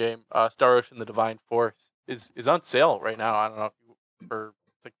Ocean game. Star Ocean: The Divine Force is on sale right now. I don't know if you for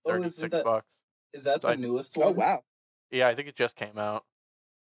it's like Oh, isn't that $36. is that So the newest Oh one? wow, yeah, I think it just came out.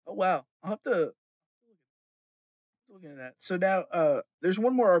 oh wow. I'll have to look at that. So now, there's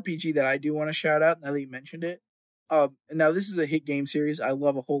one more RPG that I do want to shout out. Now that you mentioned it, and now this is a hit game series I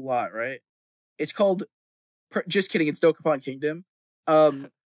love a whole lot. Right? It's called. Just kidding. It's Dokapon Kingdom.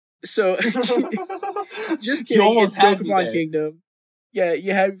 So just You kidding. almost It's had me Dokapon there. Kingdom. Yeah,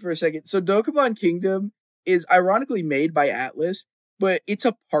 you had me for a second. So Dokapon Kingdom is ironically made by Atlas, but it's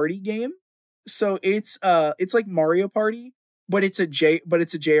a party game. So it's like Mario Party, but it's a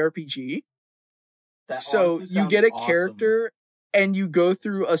JRPG. That So honestly you sounds get a awesome. character and you go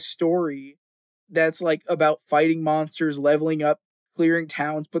through a story that's like about fighting monsters, leveling up, clearing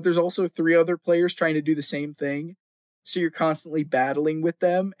towns, but there's also three other players trying to do the same thing. So you're constantly battling with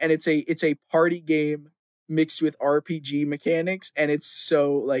them, and it's a party game mixed with RPG mechanics, and it's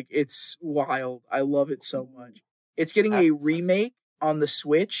so like it's wild. I love it so much. It's getting a That's remake on the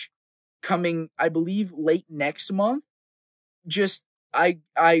Switch coming, I believe, late next month. Just I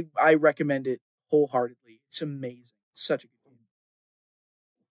recommend it wholeheartedly. It's amazing. It's such a good game.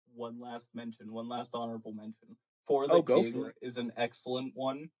 One last honorable mention. For the Oh, go for King it. is an excellent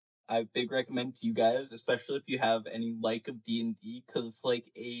one. I big recommend to you guys, especially if you have any like of D&D, because it's like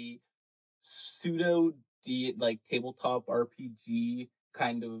a pseudo D like tabletop RPG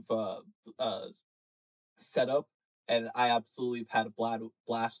kind of setup, and I absolutely have had a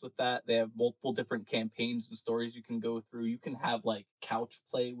blast with that. They have multiple different campaigns and stories you can go through. You can have like couch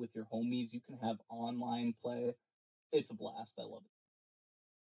play with your homies. You can have online play. It's a blast. I love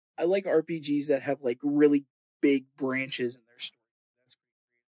it. I like RPGs that have like really big branches in their story. That's pretty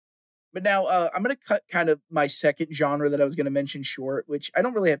great. But now I'm gonna cut kind of my second genre that I was gonna mention short, which I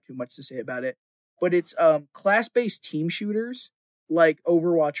don't really have too much to say about it. But it's class based team shooters like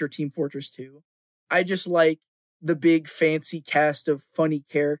Overwatch or Team Fortress 2. I just like the big fancy cast of funny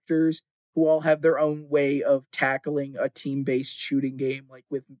characters who all have their own way of tackling a team based shooting game, like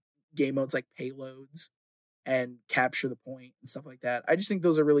with game modes like payloads and capture the point and stuff like that. I just think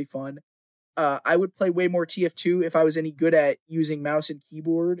those are really fun. I would play way more TF2 if I was any good at using mouse and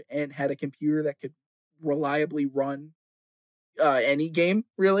keyboard and had a computer that could reliably run any game,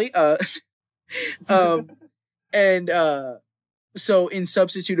 really. Um, and so in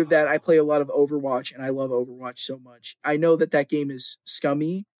substitute of that, I play a lot of Overwatch, and I love Overwatch so much. I know that that game is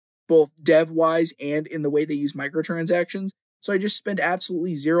scummy, both dev wise and in the way they use microtransactions. So I just spend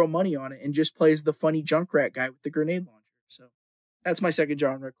absolutely zero money on it and just plays the funny Junkrat guy with the grenade launcher. So that's my second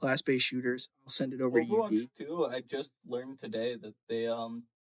genre, class based shooters. I'll send it over to you, Overwatch D. 2, I just learned today that they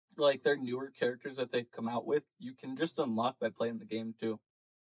like their newer characters that they've come out with, you can just unlock by playing the game too.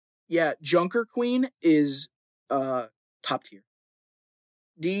 Yeah, Junker Queen is uh top tier.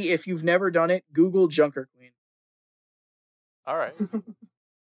 D, if you've never done it, Google Junker Queen. all right. I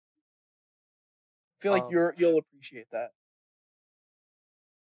feel like you'll appreciate that.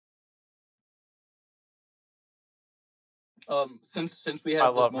 Since we I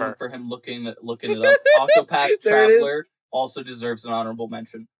have this love moment her. for him looking it up, Octopath There it is. Traveler also deserves an honorable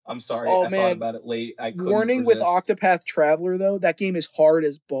mention. I'm sorry, Oh I thought man, about it late. I couldn't warning with resist. Octopath Traveler though, that game is hard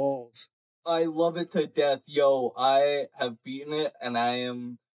as balls. I love it to death, yo. I have beaten it, and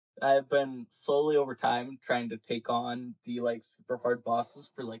I've been slowly over time trying to take on the like super hard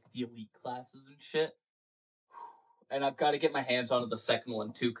bosses for like the elite classes and shit. and I've got to get my hands onto the second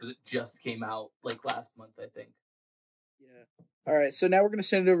one too because it just came out like last month, I think. Yeah. All right, so now we're gonna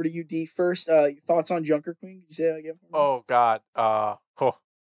send it over to you, D. First, your thoughts on Junker Queen? Can you say that again? Oh God.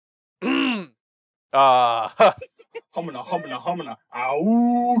 Humana,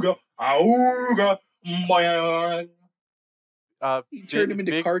 auga, auga, boing. He turned him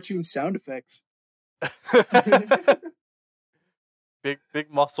into cartoon sound effects. big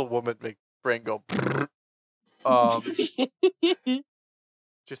muscle woman make brain go.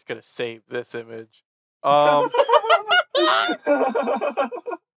 Just gonna save this image.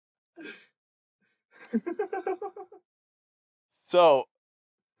 So,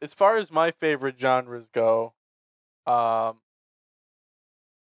 as far as my favorite genres go, I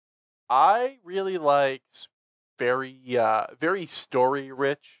really like very story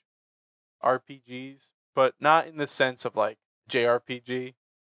rich RPGs, but not in the sense of like JRPG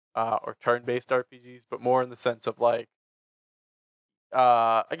or turn based RPGs, but more in the sense of like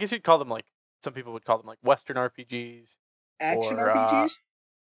I guess you'd call them like some people would call them like Western RPGs. Action or RPGs?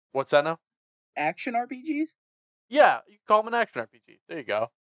 What's that now? Action RPGs? Yeah, you can call them an action RPG. There you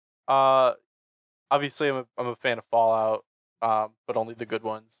go. Obviously I'm a fan of Fallout, but only the good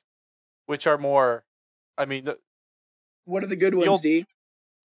ones, which are more. I mean, What are the good ones, D?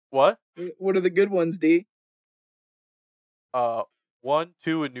 What? What are the good ones, D? 1,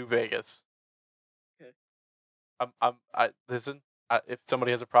 2, and New Vegas. Okay. I listen. If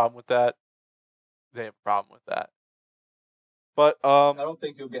somebody has a problem with that, they have a problem with that. But I don't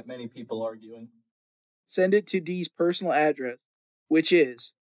think you'll get many people arguing. Send it to D's personal address, which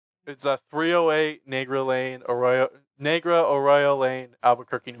is it's a 308 Negra Arroyo Lane,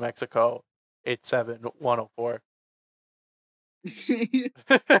 Albuquerque, New Mexico, 87104.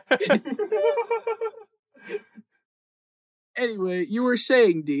 Anyway, you were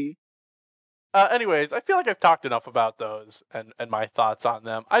saying, D. Anyways, I feel like I've talked enough about those and my thoughts on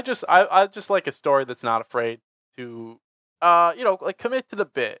them. I just like a story that's not afraid to like commit to the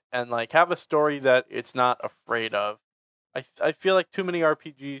bit and like have a story that it's not afraid of. I feel like too many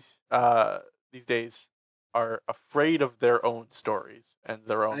RPGs these days are afraid of their own stories and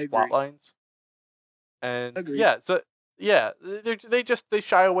their own plot lines. And Agreed. they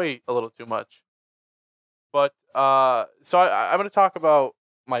shy away a little too much. But so I'm going to talk about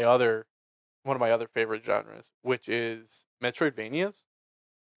one of my other favorite genres, which is Metroidvanias.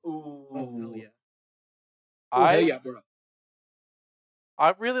 Ooh. Oh hell yeah! Hell yeah, bro.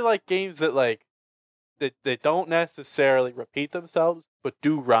 I really like games that like they don't necessarily repeat themselves, but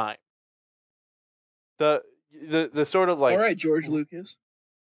do rhyme. The sort of like all right, George Lucas.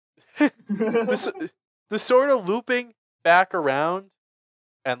 the sort of looping back around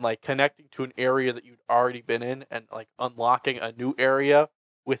and like connecting to an area that you'd already been in and like unlocking a new area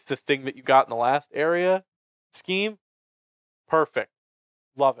with the thing that you got in the last area scheme. Perfect.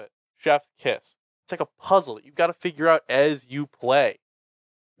 Love it. Chef's kiss. It's like a puzzle that you've got to figure out as you play.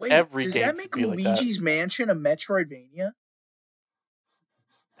 Wait, Every does game that make should be Luigi's like Mansion a Metroidvania?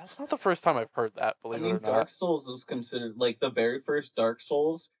 That's not the first time I've heard that, believe it or not. Dark Souls is considered, like, the very first Dark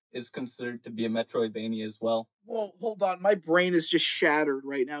Souls is considered to be a Metroidvania as well. Well, hold on. My brain is just shattered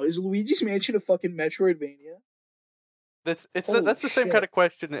right now. Is Luigi's Mansion a fucking Metroidvania? That's the same kind of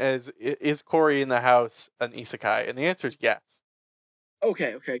question as is Cory in the house an isekai? And the answer is yes.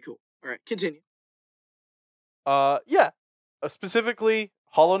 Okay, cool. All right, continue. Yeah. Specifically,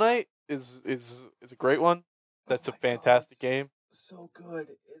 Hollow Knight is a great one. That's a fantastic game. So good.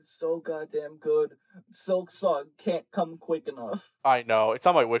 It's so goddamn good. Silk Song can't come quick enough. I know. It's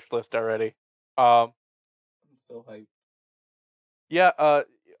on my wish list already. I'm so hyped. Yeah,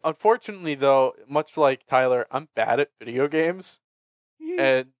 unfortunately though, much like Tyler, I'm bad at video games.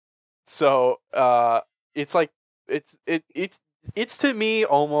 And so it's like it's to me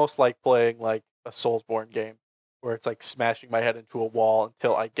almost like playing like a Soulsborne game where it's like smashing my head into a wall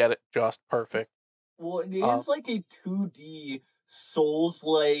until I get it just perfect. Well, it is like a 2D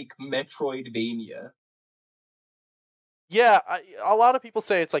Souls-like Metroidvania. Yeah, a lot of people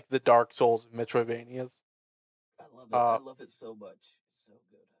say it's like the Dark Souls of Metroidvanias. I love it. I love it so much. It's so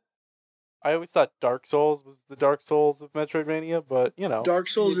good. I always thought Dark Souls was the Dark Souls of Metroidvania, but you know, Dark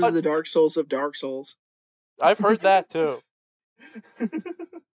Souls is the Dark Souls of Dark Souls. I've heard that too.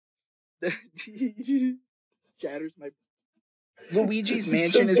 Shatters my. Luigi's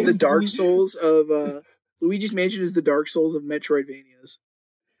Mansion is the Dark Souls of Luigi's Mansion is the Dark Souls of Metroidvanias.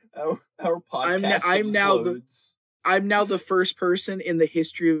 Our podcast. I'm now the first person in the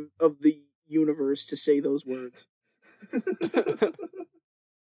history of the universe to say those words.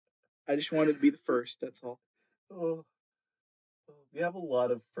 I just wanted to be the first. That's all. Oh, we have a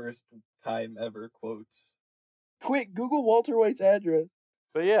lot of first time ever quotes. Quick, Google Walter White's address.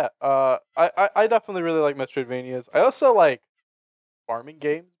 But yeah, I definitely really like Metroidvanias. I also like farming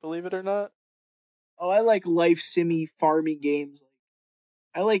games, believe it or not. Oh, I like life simmy farming games.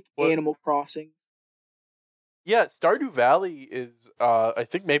 I like What? Animal Crossing. Yeah, Stardew Valley is I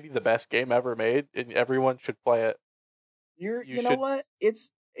think maybe the best game ever made, and everyone should play it. You know what?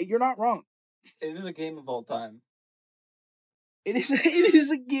 You're not wrong. It is a game of all time. It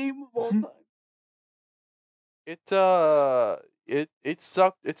is a game of all time. It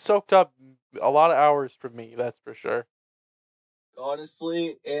soaked up a lot of hours for me, that's for sure.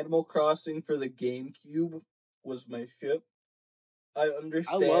 Honestly, Animal Crossing for the GameCube was my shit. I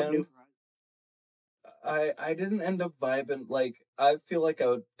understand. I love New Horizons. I didn't end up vibing. Like, I feel like I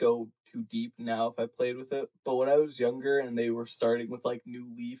would go too deep now if I played with it. But when I was younger and they were starting with like New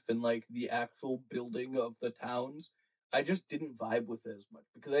Leaf and like the actual building of the towns, I just didn't vibe with it as much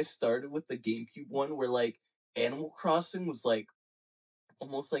because I started with the GameCube one where like Animal Crossing was like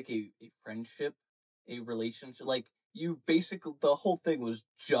almost like a friendship, a relationship. Like you basically the whole thing was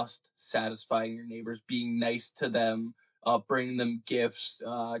just satisfying your neighbors, being nice to them, bringing them gifts,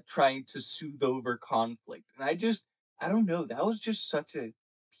 trying to soothe over conflict. And I don't know, that was just such a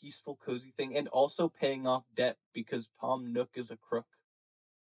peaceful, cozy thing, and also paying off debt because Tom Nook is a crook.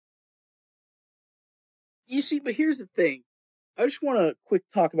 You see, but here's the thing. I just want to quick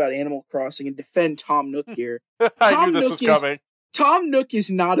talk about Animal Crossing and defend Tom Nook here. I knew this was coming. Tom Nook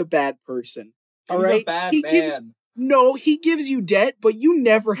is not a bad person. All He's right, a bad man. He gives you debt, but you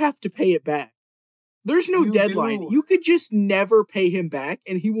never have to pay it back. There's no deadline. You could just never pay him back,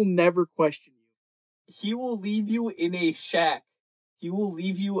 and he will never question you. He will leave you in a shack. He will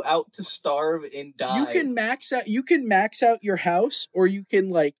leave you out to starve and die. You can max out your house, or you can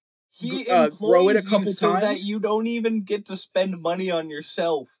like he grow it a couple you so times. that you don't even get to spend money on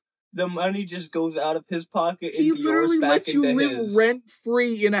yourself. The money just goes out of his pocket. He literally lets you live rent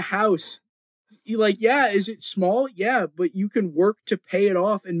free in a house. You is it small? Yeah, but you can work to pay it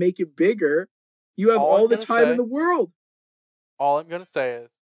off and make it bigger. You have all the time in the world. All I'm gonna say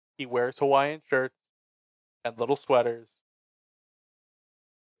is he wears Hawaiian shirts and little sweaters.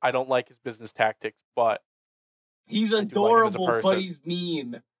 I don't like his business tactics, but he's adorable, but he's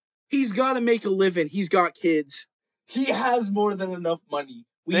mean. He's got to make a living. He's got kids. He has more than enough money.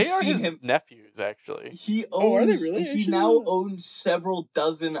 They are his nephews, actually. He owns. Oh, are they really? He now owns several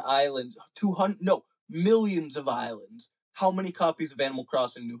dozen islands. Millions of islands. How many copies of Animal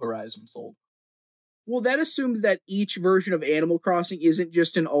Crossing New Horizons sold? Well, that assumes that each version of Animal Crossing isn't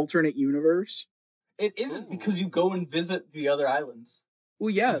just an alternate universe. It isn't because you go and visit the other islands. Well,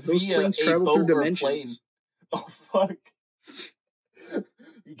 yeah, those planes travel through dimensions. Oh, fuck.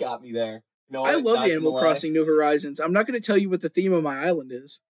 You got me there. No, I love the Animal Crossing New Horizons. I'm not going to tell you what the theme of my island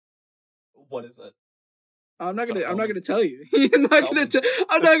is. What is it? I'm not gonna tell you. I'm not gonna tell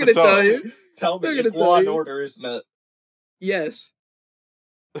you. Tell me. It's Law and Order, isn't it? Yes.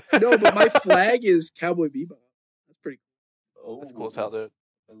 No, but my flag is Cowboy Bebop. That's pretty cool. Oh, that's cool as hell, dude.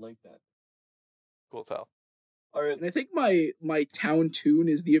 I like that. Cool as hell. All right. And I think my town tune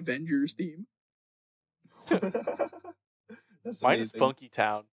is the Avengers theme. Mine is Funky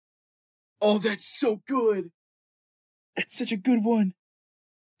Town. Oh, that's so good. That's such a good one.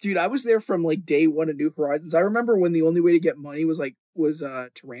 Dude, I was there from like day one of New Horizons. I remember when the only way to get money was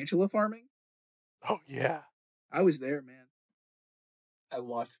tarantula farming. Oh yeah. I was there, man. I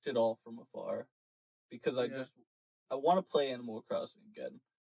watched it all from afar because I want to play Animal Crossing again.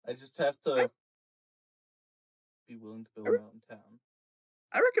 I just have to be willing to build my own town.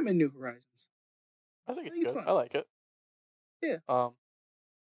 I recommend New Horizons. I think it's good. Fun. I like it. Yeah.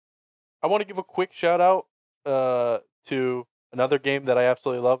 I want to give a quick shout out to another game that I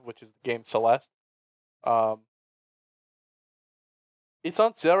absolutely love, which is the game Celeste. It's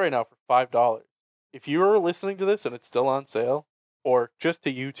on sale right now for $5. If you are listening to this and it's still on sale, or just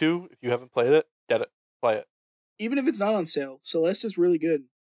to you two, if you haven't played it, get it, play it. Even if it's not on sale, Celeste is really good.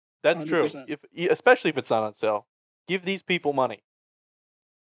 That's 100%. True. Especially if it's not on sale, give these people money.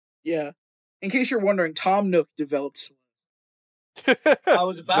 Yeah. In case you're wondering, Tom Nook developed Celeste. I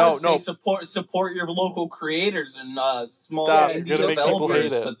was about to say support your local creators and small indie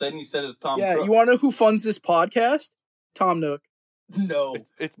developers, but then you said it's Tom. Yeah, Crook. You want to know who funds this podcast? Tom Nook. No,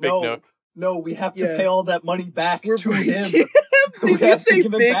 it's Big Nook. No, we have to pay all that money back to him. Did you say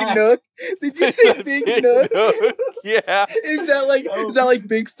Big Nook? Did you say Big Nook? Yeah. Is that like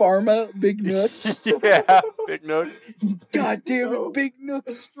Big Pharma? Big Nook? Yeah, Big Nook. God damn it! Big Nook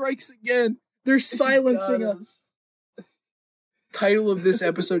strikes again. They're silencing us. Title of this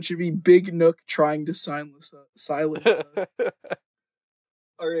episode should be Big Nook trying to silence us. All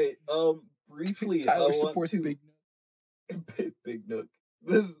right. Briefly, Tyler supports Big Nook. Big Nook.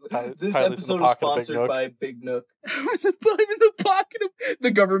 This Tyler's in the episode is pocket of Big sponsored Nook. by Big Nook. I'm in the pocket of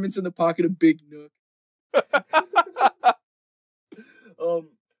the government's in the pocket of Big Nook.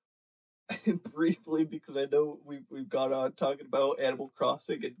 Briefly, because I know we've gone on talking about Animal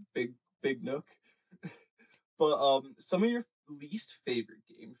Crossing and Big Nook. But some of your least favorite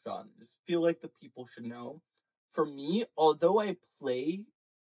game genres, feel like the people should know. For me, although I play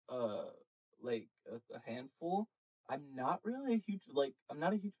like a handful, I'm not a huge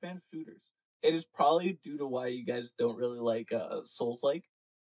fan of shooters. It is probably due to why you guys don't really like Souls like.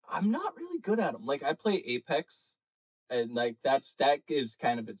 I'm not really good at them. Like I play Apex, and like that is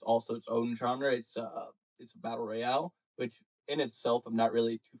kind of its own genre. It's a battle royale, which in itself I'm not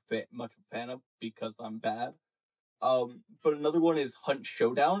really much a fan of because I'm bad. But another one is Hunt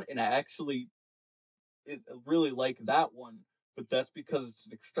Showdown, and I actually really like that one, but that's because it's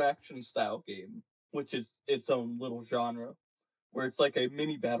an extraction style game, which is its own little genre, where it's like a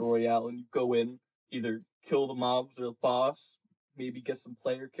mini battle royale, and you go in, either kill the mobs or the boss, maybe get some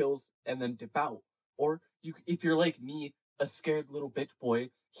player kills, and then dip out. Or if you're like me, a scared little bitch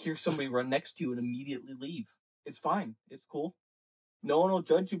boy, hear somebody run next to you and immediately leave. It's fine. It's cool. No one will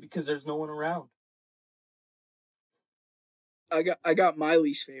judge you because there's no one around. I got my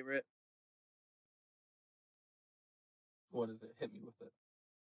least favorite. What is it? Hit me with it.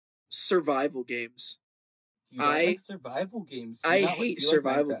 Survival games. You don't like survival games. I hate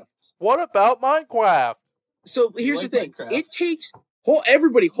survival games. What about Minecraft? So here's the thing. Minecraft? It takes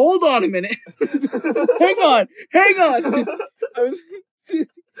everybody hold on a minute. hang on.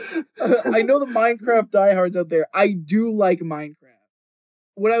 I know the Minecraft diehards out there. I do like Minecraft.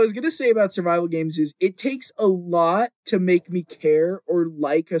 What I was going to say about survival games is it takes a lot to make me care or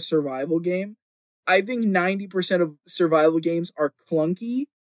like a survival game. I think 90% of survival games are clunky,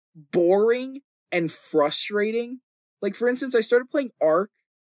 boring, and frustrating. Like, for instance, I started playing Ark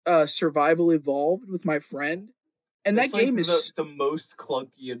Survival Evolved with my friend, and It's that game is the most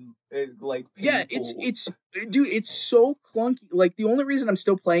clunky and like painful. Yeah, it's so clunky. Like, the only reason I'm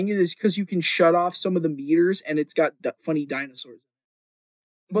still playing it is because you can shut off some of the meters, and it's got funny dinosaurs.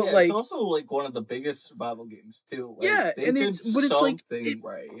 But yeah, it's also like one of the biggest survival games too. Like, yeah, and it's like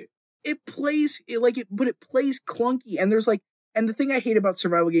it plays clunky, and there's like, and the thing I hate about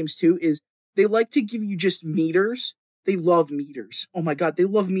survival games too is they like to give you just meters. They love meters. Oh my god, they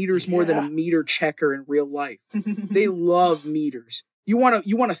love meters more than a meter checker in real life. They love meters. You want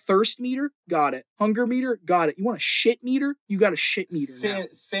a thirst meter? Got it. Hunger meter? Got it. You want a shit meter? You got a shit meter now.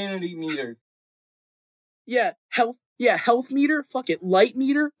 Sanity meter. Yeah, health meter, fuck it. Light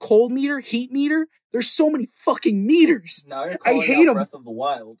meter, cold meter, heat meter. There's so many fucking meters. Now you're calling I hate out Breath of the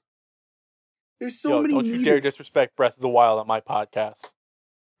Wild. There's so many don't meters. You dare disrespect Breath of the Wild on my podcast.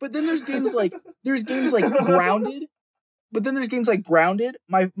 But then there's games like Grounded. But then there's games like Grounded.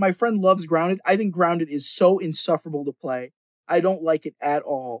 My friend loves Grounded. I think Grounded is so insufferable to play. I don't like it at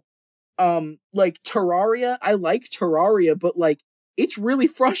all. Like Terraria, I like Terraria, but like it's really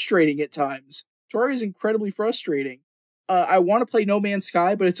frustrating at times. Terraria is incredibly frustrating. I want to play No Man's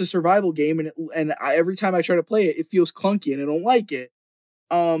Sky, but it's a survival game, and every time I try to play it, it feels clunky, and I don't like it.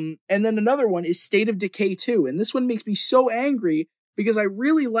 And then another one is State of Decay 2, and this one makes me so angry because I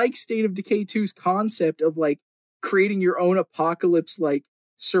really like State of Decay 2's concept of like creating your own apocalypse, like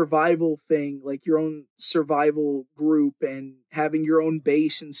survival thing, like your own survival group and having your own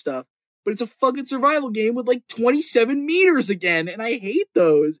base and stuff. But it's a fucking survival game with like 27 meters again, and I hate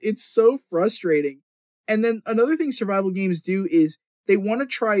those. It's so frustrating. And then another thing survival games do is they want to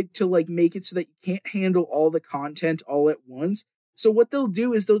try to like make it so that you can't handle all the content all at once. So what they'll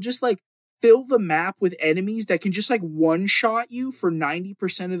do is they'll just like fill the map with enemies that can just like one-shot you for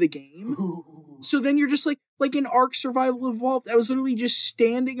 90% of the game. So then you're just like in Ark Survival Evolved, I was literally just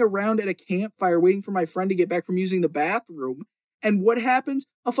standing around at a campfire waiting for my friend to get back from using the bathroom. And what happens?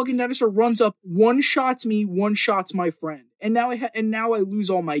 A fucking dinosaur runs up, one-shots me, one-shots my friend. And now I lose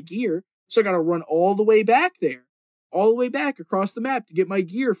all my gear, so I gotta run all the way back there. All the way back across the map to get my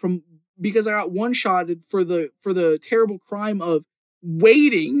gear because I got one-shotted for the terrible crime of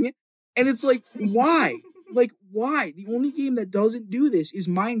waiting. And it's like, why? Like, why? The only game that doesn't do this is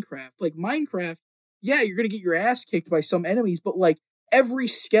Minecraft. Like, Minecraft, yeah, you're gonna get your ass kicked by some enemies, but like, every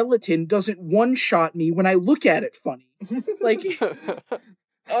skeleton doesn't one-shot me when I look at it funny. Like,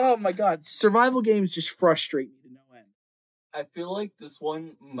 oh my god, survival games just frustrate me to no end. I feel like this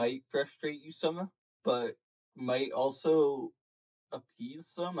one might frustrate you some, but might also appease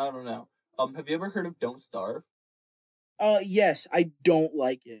some. I don't know. Have you ever heard of Don't Starve? Yes, I don't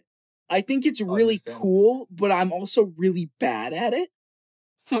like it. I think it's really cool, but I'm also really bad at it.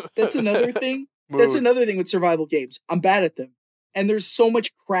 That's another thing. That's Mood. another thing with survival games. I'm bad at them, and there's so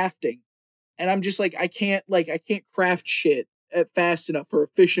much crafting, and I'm just like I can't craft shit fast enough or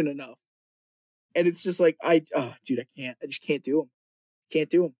efficient enough, and it's just like dude, I just can't do them. Can't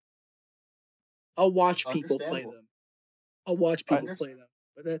do them. I'll watch people play Understandable. them. I'll watch I, people play them,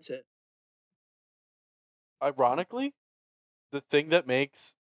 but that's it. ironically, the thing that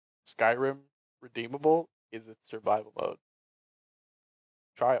makes Skyrim redeemable is its survival mode.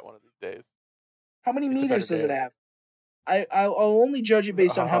 Try it one of these days. How many It's a better meters does it game. have? I'll only judge it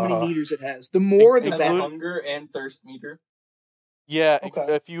based on how many Uh, meters it has. The more, It the has a better. hunger and thirst meter. Yeah,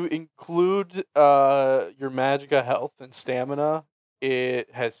 Okay. if you include your magicka health and stamina,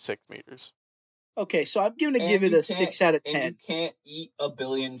 it has 6 meters. Okay, so I'm gonna give And it you a can't 6 out of and you 10. can't eat a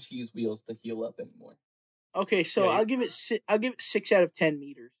billion cheese wheels to heal up anymore. Okay, so Yeah, I'll give it 6 out of 10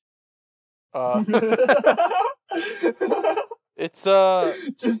 meters. uh, it's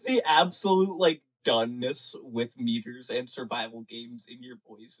Just the absolute like doneness with meters and survival games in your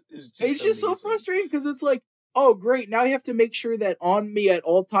voice is just It's just so amazing. frustrating because it's like, oh great, now I have to make sure that on me at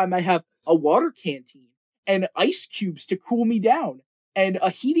all time I have a water canteen and ice cubes to cool me down and a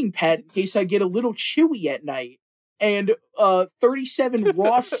heating pad in case I get a little chilly at night and 37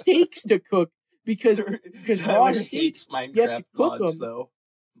 raw steaks to cook because raw Tyler steaks hates you have to Minecraft cook mods them. though.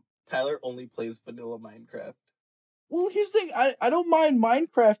 Tyler only plays vanilla Minecraft. Well, here's the thing. I don't mind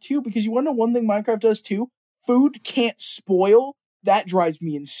Minecraft too because you want to know one thing Minecraft does too? Food can't spoil. That drives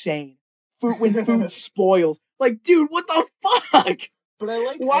me insane. When food spoils. Like, dude, what the fuck? But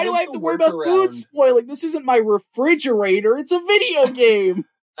I Why do I have the to worry about food workaround. spoiling? This isn't my refrigerator. It's a video game.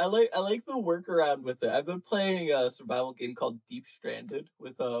 I like the workaround with it. I've been playing a survival game called Deep Stranded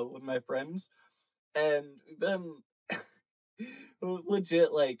with my friends, and we've been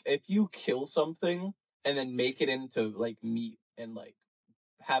legit like if you kill something and then make it into like meat and like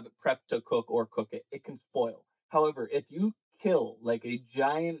have it prepped to cook or cook it, it can spoil. However, if you kill like a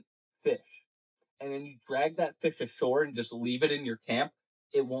giant fish and then you drag that fish ashore and just leave it in your camp,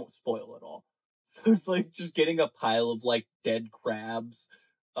 it won't spoil at all. So it's like just getting a pile of like dead crabs,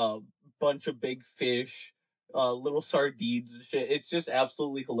 a bunch of big fish, little sardines and shit. It's just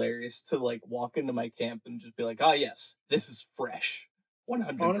absolutely hilarious to like walk into my camp and just be like, "Oh yes, this is fresh,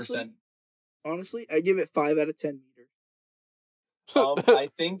 100%." Honestly, I give it 5 out of 10 meters. I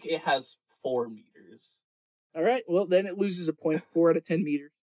think it has 4 meters. All right, well then it loses a point. 4 out of 10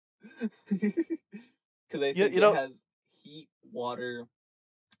 meters. Because I you, think you it know has heat, water,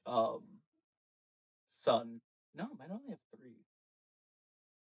 um, sun. No, it might only have 3.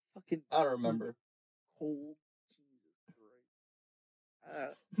 Fucking I don't remember. cold.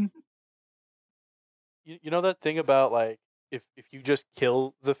 Jesus Christ. you know that thing about like if you just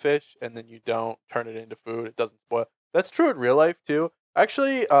kill the fish and then you don't turn it into food, it doesn't spoil. That's true in real life too.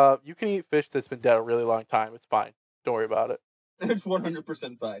 Actually, you can eat fish that's been dead a really long time. It's fine. Don't worry about it. It's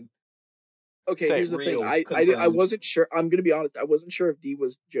 100% fine. Okay, Same. here's the thing. Real, I confirmed. wasn't sure. I'm gonna be honest. I wasn't sure if D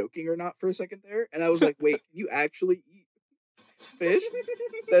was joking or not for a second there, and I was like, "Wait, can you actually eat fish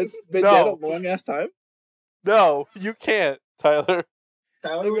that's been dead a No, long ass time?" no, you can't, Tyler.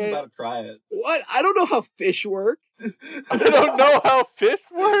 Tyler was Okay. about to try it. What? I don't know how fish work. I don't know how fish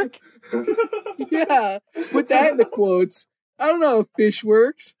work. Yeah, put that in the quotes. I don't know how fish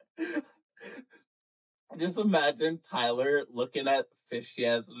works. Just imagine Tyler looking at fish he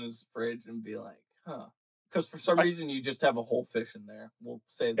has in his fridge and be like, huh. Because for some reason you just have a whole fish in there. We'll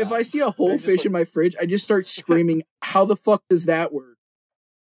say that. If I see a whole just fish like- in my fridge, I just start screaming, "How the fuck does that work?"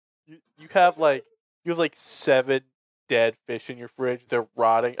 You have like 7 dead fish in your fridge. They're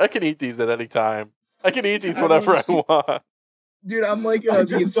rotting. I can eat these at any time. I can eat these I whenever I don't want. Dude, I'm like I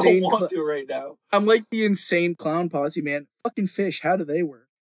the just don't insane. want to right now. I'm like the insane clown posse, man. Fucking fish. How do they work?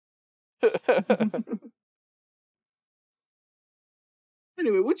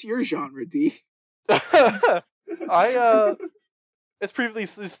 Anyway, what's your genre, D? I as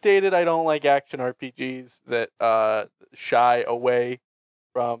previously stated, I don't like action RPGs that shy away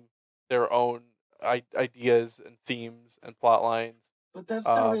from their own ideas and themes and plot lines. But that's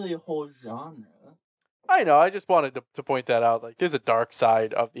not really a whole genre. I know. I just wanted to point that out. Like, there's a dark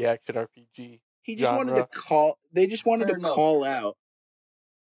side of the action RPG. He just wanted Genre. to call. They just wanted Fair to enough. call out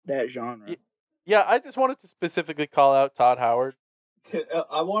that genre. Yeah, I just wanted to specifically call out Todd Howard.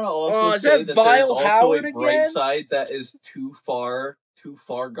 I want to also is say that that Vile there's also Howard a bright again? side that is too far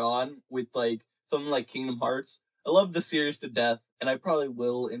gone with like something like Kingdom Hearts. I love the series to death, and I probably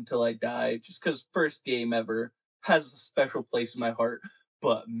will until I die, just because first game ever has a special place in my heart.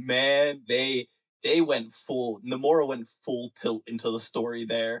 But man, they went full. Nomura went full tilt into the story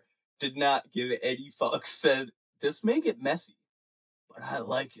there. Did not give any fucks. Said this may get messy, but I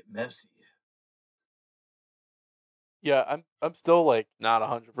like it messy. Yeah, I'm still like not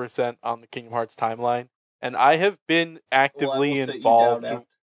 100% on the Kingdom Hearts timeline, and I have been Well, I will actively sit you down involved.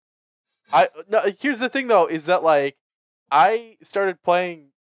 after. No, here's the thing though, is that like I started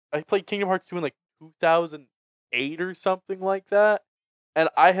playing. I played Kingdom Hearts 2 in like 2008 or something like that, and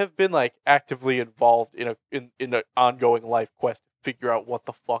I have been like actively involved in an ongoing life quest to figure out what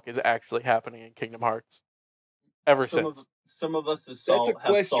the fuck is actually happening in Kingdom Hearts ever since. Some of us That's a have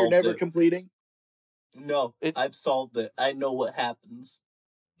quest you're solved never it. completing. No, It I've solved it. I know what happens.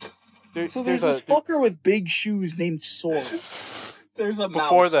 So there's this fucker with big shoes named Sora. There's a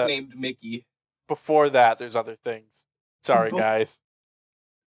Before mouse that- named Mickey. Before that, there's other things. Sorry, guys.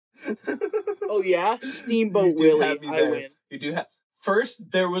 Oh yeah, Steamboat You did Willie. have me I there. win. You do have.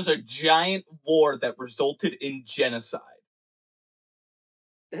 First, there was a giant war that resulted in genocide.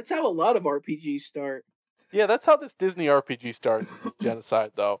 That's how a lot of RPGs start. Yeah, that's how this Disney RPG starts. This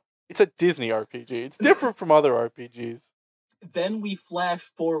genocide, though. It's a Disney RPG. It's different from other RPGs. Then we flash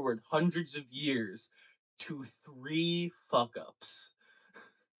forward hundreds of years to 3 fuck-ups.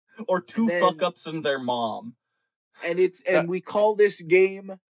 Or 2 fuck-ups and their mom. And we call this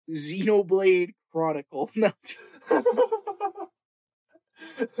game Xenoblade Chronicle. No.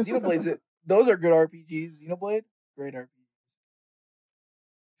 Xenoblade's those are good RPGs. Xenoblade, great RPGs.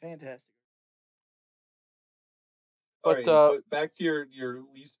 Fantastic. But, but back to your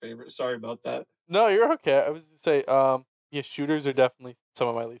least favorite. Sorry about that. No, you're okay. I was going to say, yeah, shooters are definitely some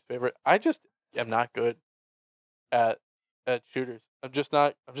of my least favorite. I just am not good at shooters. I'm just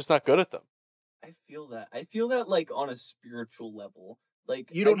not good at them. I feel that like on a spiritual level. Like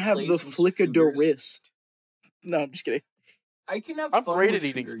You don't have the flick of the wrist. No, I'm just kidding. I can have I'm fun great with at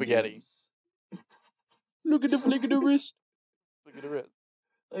eating shooter spaghetti. games. Look at the flick of the wrist. Look at the wrist.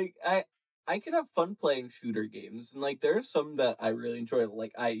 Like I can have fun playing shooter games, and like there are some that I really enjoy.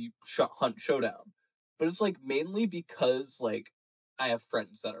 Like I Hunt Showdown, but it's like mainly because like I have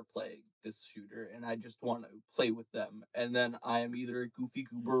friends that are playing this shooter, and I just want to play with them. And then I am either a goofy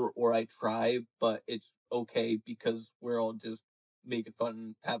goober or I try, but it's okay because we're all just making fun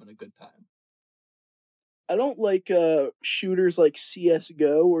and having a good time. I don't like shooters like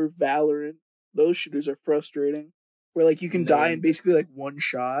CS:GO or Valorant. Those shooters are frustrating. Where like you can die in basically like one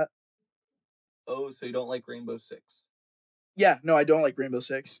shot. Oh, so you don't like Rainbow Six? Yeah, no, I don't like Rainbow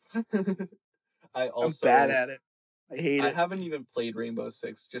Six. I'm bad at it. I hate it. I haven't even played Rainbow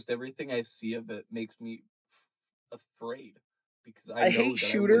Six. Just everything I see of it makes me afraid because I hate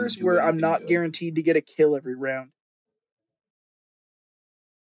shooters where I'm not guaranteed to get a kill every round.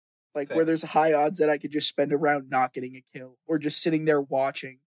 Like where there's high odds that I could just spend a round not getting a kill or just sitting there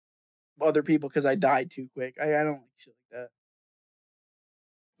watching other people because I died too quick. I don't like shit like that.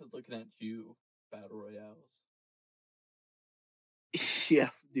 Looking at you, battle royales. Yeah,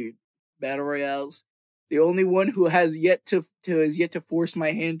 dude, battle royales. The only one who has yet to force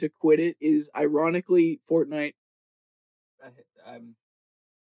my hand to quit it is ironically Fortnite. I'm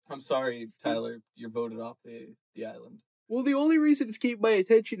sorry, Tyler. You're voted off the island. Well, the only reason it's keeping my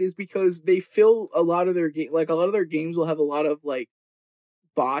attention is because they fill a lot of their a lot of their games will have a lot of like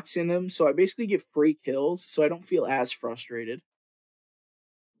bots in them, so I basically get free kills, so I don't feel as frustrated.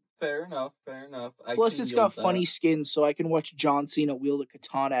 Fair enough. Plus, it's got funny skins, so I can watch John Cena wield a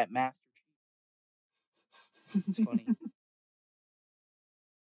katana at Master Chief. It's funny.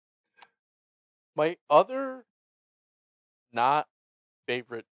 My other not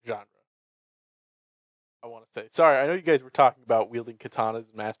favorite genre, I want to say. Sorry, I know you guys were talking about wielding katanas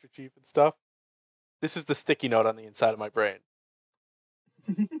and Master Chief and stuff. This is the sticky note on the inside of my brain.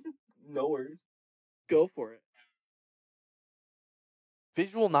 No worries. Go for it.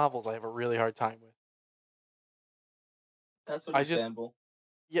 Visual novels I have a really hard time with. That's understandable.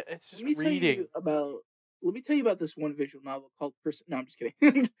 It's just reading. Let me tell you about this one visual novel called No, I'm just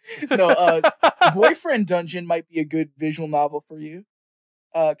kidding. No, Boyfriend Dungeon might be a good visual novel for you.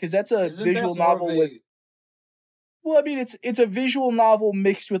 Because that's a visual novel with... Well, I mean, it's a visual novel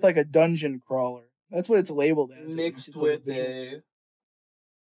mixed with like a dungeon crawler. That's what it's labeled as. Mixed with a...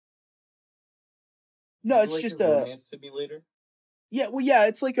 No, it's like just a romance simulator. Yeah, well, yeah,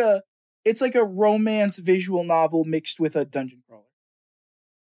 it's like a romance visual novel mixed with a dungeon crawler.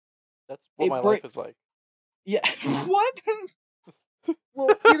 That's what my life is like. Yeah, what? Well,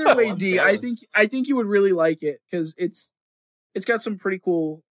 either way, D, I think you would really like it because it's got some pretty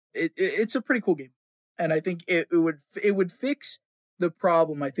cool. It's a pretty cool game, and I think it would fix the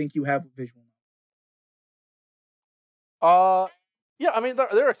problem I think you have with visual novels. Yeah, I mean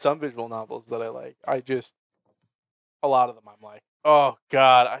there are some visual novels that I like. A lot of them I'm like, oh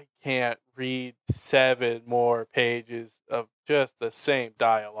god, I can't read 7 more pages of just the same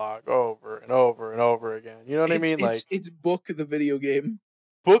dialogue over and over and over again. You know what I mean? Like, It's Book the video game.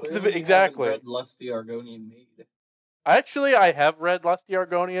 book Clearly the you haven't exactly. read Lusty Argonian Maid. Actually, I have read Lusty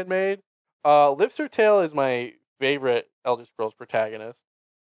Argonian Maid. Lives Her Tale is my favorite Elder Scrolls protagonist.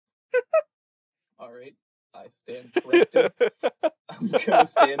 All right, I stand corrected. I'm gonna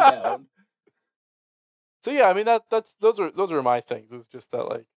stand down. So yeah, I mean those are my things. It's just that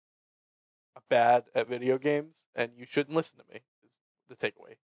like I'm bad at video games and you shouldn't listen to me. Is the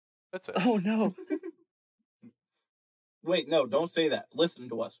takeaway. That's it. Oh no. Wait, no, don't say that. Listen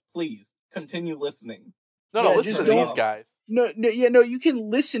to us, please. Continue listening. No, Yeah, listen just to these don't- guys. No, you can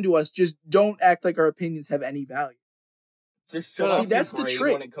listen to us, just don't act like our opinions have any value. Just shut No, off no. See, that's your the brain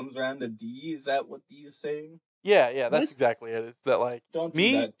trick. when it comes around to D. Is that what D is saying? Yeah, that's Let's- exactly it. It's that like Don't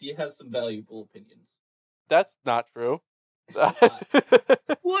me. do that. D has some valuable opinions. That's not true. Well,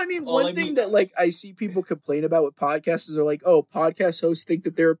 I mean, All one I thing mean- that like I see people complain about with podcasts is they're like, oh, podcast hosts think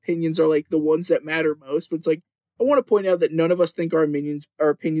that their opinions are like the ones that matter most. But it's like I want to point out that none of us think our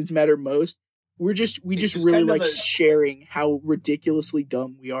opinions matter most. We just just really kind of like sharing how ridiculously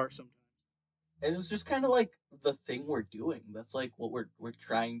dumb we are sometimes. And it's just kind of like the thing we're doing. That's like what we're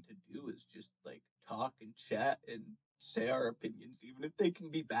trying to do is just like talk and chat and say our opinions, even if they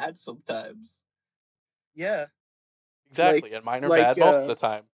can be bad sometimes. Yeah, exactly, and mine are like, bad most of the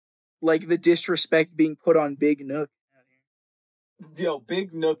time. like the disrespect being put on Big Nook. Yo,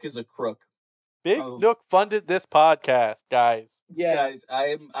 Big Nook is a crook. Big Oh. Nook funded this podcast, guys. Yeah, Guys,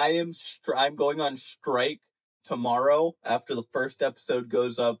 I'm going on strike tomorrow after the first episode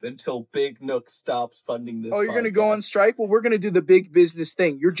goes up until Big Nook stops funding this. oh, you're gonna go on podcast. strike? Well, we're gonna do the big business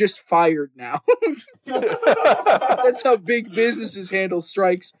thing. You're just fired now. That's how big businesses handle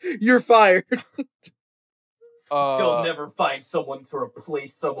strikes. You're fired. They'll never find someone to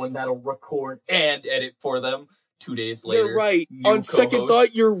replace someone that'll record and edit for them. 2 days later, You're right. new On second co-host.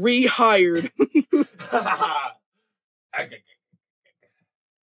 thought, you're rehired.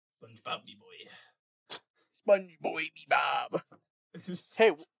 SpongeBob me boy. Sponge boy bebob.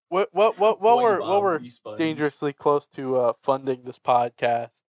 Hey, while Boy, we're Bob, Sponge. dangerously close to funding this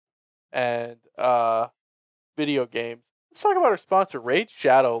podcast and video games, let's talk about our sponsor, Raid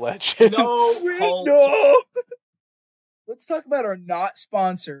Shadow Legends. No. Halt. No. Let's talk about our not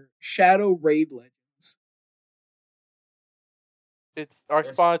sponsor, Shadow Raid Legends. It's our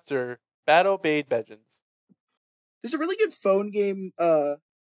Yes. sponsor, Battle Bade Legends. There's a really good phone game.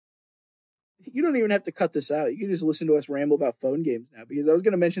 You don't even have to cut this out. You can just listen to us ramble about phone games now. Because I was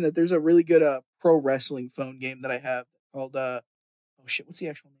going to mention that there's a really good pro wrestling phone game that I have called oh shit, what's the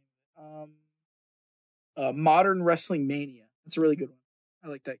actual name? Modern Wrestling Mania. It's a really good one. I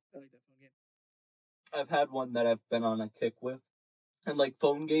like that phone game. I've had one that I've been on a kick with. And like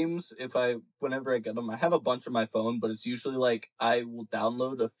phone games, whenever I get them, I have a bunch on my phone, but it's usually like I will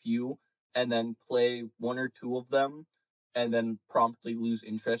download a few and then play one or two of them and then promptly lose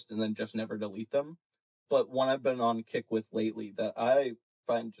interest and then just never delete them. But one I've been on a kick with lately that I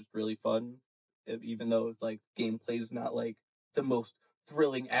find just really fun, even though like gameplay is not like the most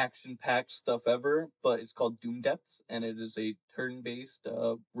thrilling action-packed stuff ever, but it's called Doom Depths, and it is a turn-based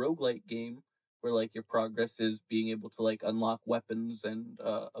roguelike game where like your progress is being able to like unlock weapons and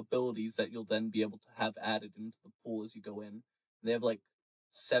abilities that you'll then be able to have added into the pool as you go in. And they have like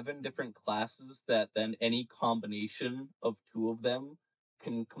 7 different classes that then any combination of 2 of them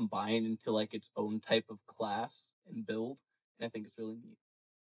can combine into like its own type of class and build. And I think it's really neat.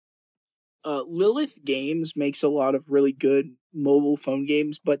 Lilith Games makes a lot of really good mobile phone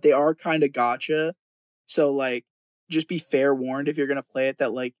games, but they are kind of gotcha. So like, just be fair warned if you're gonna play it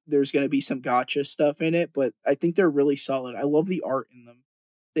that like there's gonna be some gotcha stuff in it. But I think they're really solid. I love the art in them.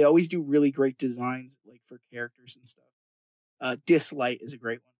 They always do really great designs like for characters and stuff. Dislight is a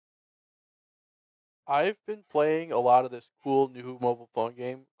great one. I've been playing a lot of this cool new mobile phone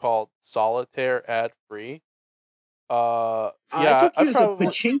game called Solitaire ad free. I Yeah, took you I as probably, a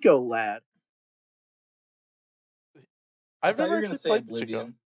pachinko lad. I've thought you never were gonna actually say played Oblivion.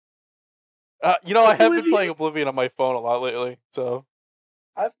 Pachinko. I have been Oblivion? playing Oblivion on my phone a lot lately. So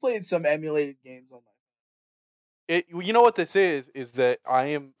I've played some emulated games on my you know what this is that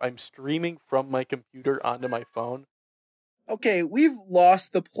I'm streaming from my computer onto my phone. Okay, we've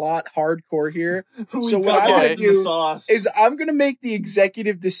lost the plot hardcore here. We So what got I'm gonna lost in the do sauce. is I'm gonna make the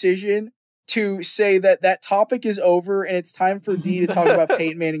executive decision to say that topic is over and it's time for D to talk about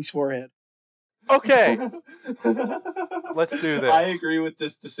Peyton Manning's forehead. Okay, let's do this. I agree with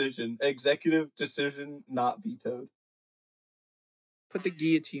this decision. Executive decision not vetoed. Put the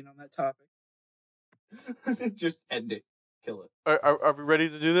guillotine on that topic. Just end it. Kill it. Are we ready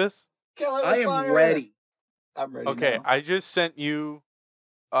to do this? Kill it I with am fire. ready. I'm ready Okay, now. I just sent you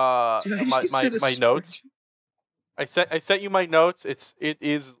Dude, I just my consider my notes. I sent you my notes. It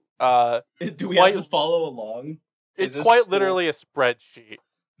is Do we have quite to follow along? Is it's this quite school? literally a spreadsheet.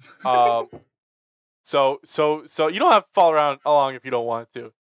 Um so you don't have to follow around along if you don't want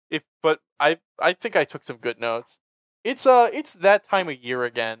to. But I think I took some good notes. It's that time of year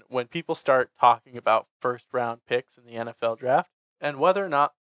again when people start talking about first round picks in the NFL draft and whether or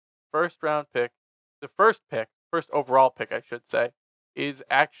not first overall pick, I should say, is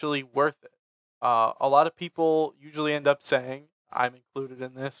actually worth it. A lot of people usually end up saying, I'm included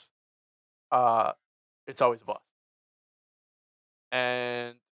in this. It's always a bust.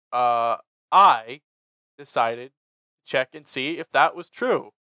 And uh, I decided to check and see if that was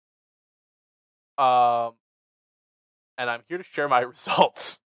true. Um, and I'm here to share my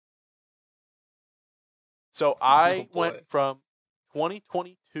results. So I Oh went boy. from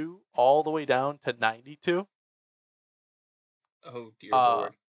 2022 all the way down to 92. Oh dear Uh,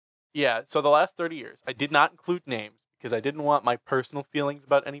 lord. yeah, so the last 30 years, I did not include names because I didn't want my personal feelings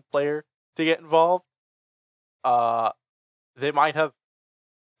about any player to get involved. Uh, they might have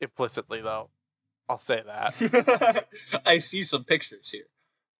implicitly, though. I'll say that. I see some pictures here.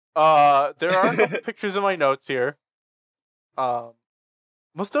 There are a couple pictures in my notes here. Um,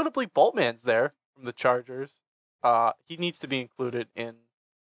 most notably, Boltman's there from the Chargers. He needs to be included in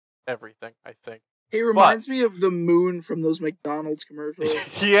everything, I think. He But reminds me of the moon from those McDonald's commercials.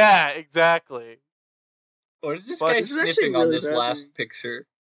 yeah, exactly. What is this But guy This is actually sniffing on really this last fascinating. picture?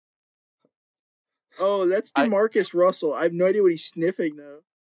 Oh, that's I DeMarcus Russell. I have no idea what he's sniffing though.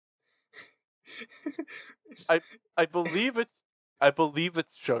 I I believe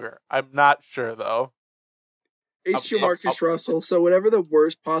it's sugar. I'm not sure though. It's I'll, Jamarcus Russell, so whatever the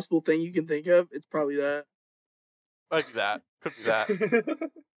worst possible thing you can think of, it's probably that. might be that. Could be that.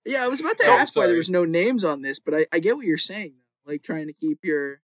 Yeah, I was about to So I'm ask why there sorry. was no names on this, but I get what you're saying though. Like trying to keep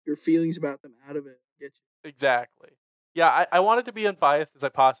your feelings about them out of it. Get you. exactly. Yeah, I wanted to be unbiased as I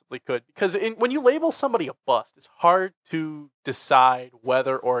possibly could because when you label somebody a bust, it's hard to decide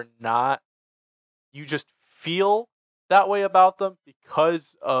whether or not you just feel that way about them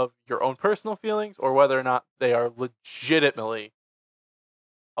because of your own personal feelings or whether or not they are legitimately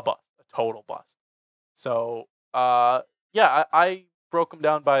a bust, a total bust. So, yeah, I broke them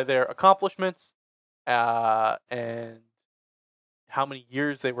down by their accomplishments and how many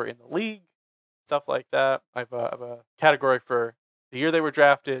years they were in the league, stuff like that. I have a category for the year they were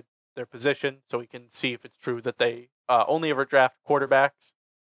drafted, their position, so we can see if it's true that they only ever draft quarterbacks,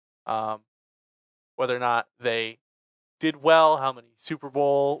 um, whether or not they did well, how many Super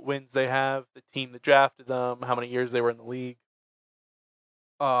Bowl wins they have, the team that drafted them, how many years they were in the league.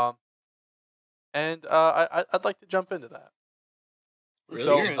 Um, and I'd like to jump into that. Let's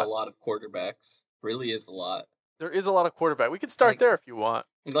Really hear So is a it. lot of quarterbacks. Really is a lot. there is a lot of quarterback. We could start Like there if you want.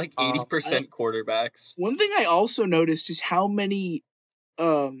 like eighty I percent quarterbacks. One thing I also noticed is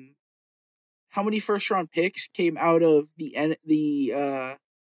um how many first round picks came out of the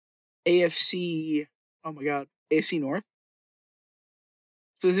AFC. Oh my god, AFC North,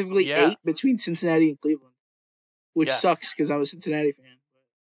 specifically Yeah. 8 between Cincinnati and Cleveland, which Yes. sucks because I'm a Cincinnati fan.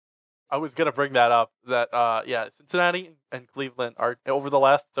 I was gonna bring that up. That yeah, Cincinnati and Cleveland are over the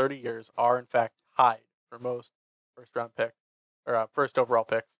last 30 years are in fact tied for most first round picks or first overall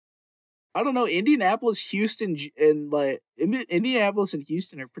picks. I don't know. Indianapolis, Houston, and like Indianapolis and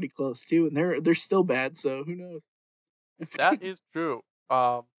Houston are pretty close too, and they're still bad. So who knows? That is true.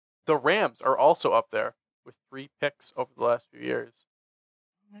 The Rams are also up there with 3 picks over the last few years.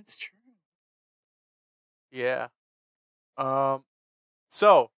 That's true. Yeah. Um.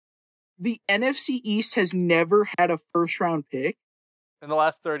 So The NFC East has never had a first round pick. in the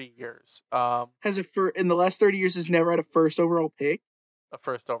last 30 years, In the last 30 years has never had a first overall pick. a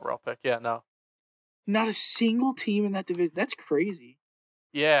first overall pick. Yeah. No. Not a single team in that division. That's crazy.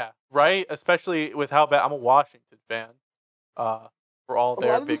 Yeah. Right. Especially with how bad I'm a Washington fan. For all A their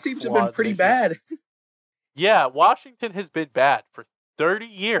lot of those big teams have been flaws and pretty issues. bad. Yeah, Washington has been bad for 30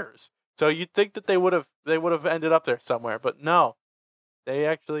 years. So you'd think that they would have ended up there somewhere, but no. They've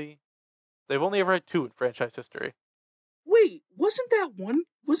only ever had 2 in franchise history. Wait, wasn't that one?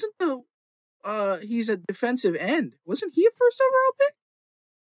 Wasn't the he's a defensive end? Wasn't he a first overall pick?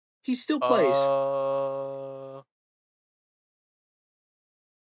 He still plays.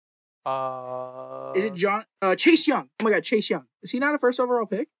 Uh Is it uh John Chase Young? Oh my god, Chase Young. Is he not a first overall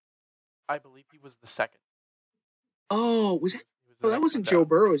pick? I believe he was the second. Oh, was that? He was the Oh, that next one wasn't Joe down.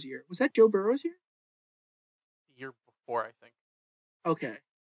 Burrow's year. Was that Joe Burrow's year? The year before, I think. Okay.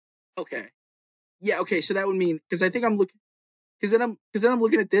 Okay. Yeah, okay, so that would mean because I think I'm looking because then I'm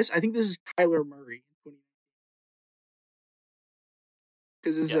looking at this. I think this is Kyler Murray.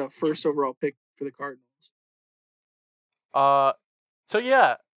 Because this is a first overall pick for the Cardinals. So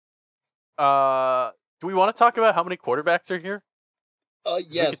yeah. Do we want to talk about how many quarterbacks are here?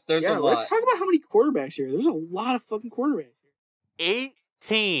 Yes, there's a lot. Let's talk about how many quarterbacks here. There's a lot of fucking quarterbacks here.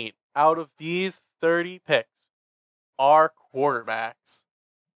 18 out of these 30 picks are quarterbacks.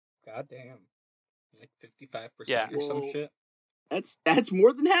 God damn. Like 55% Yeah. or some shit. That's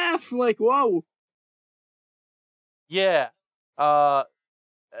more than half. Like, whoa. Yeah.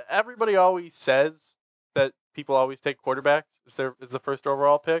 Everybody always says that people always take quarterbacks as the first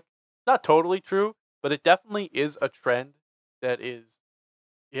overall pick. Not totally true, but it definitely is a trend that is,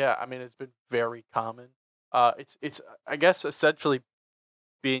 yeah, I mean, it's been very common. It's I guess essentially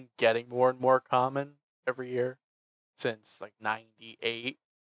been getting more and more common every year since like '98.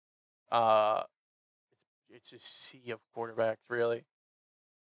 Uh, it's a sea of quarterbacks, really.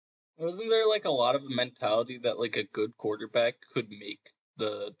 Wasn't there like a lot of mentality that like a good quarterback could make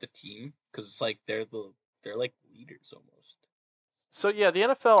the team? Because it's like they're like leaders almost. So yeah, the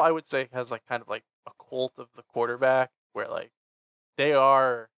NFL I would say has like kind of like a cult of the quarterback where like they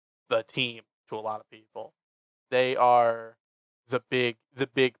are the team to a lot of people. They are the big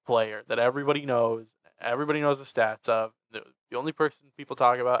player that everybody knows. Everybody knows the stats of. The only person people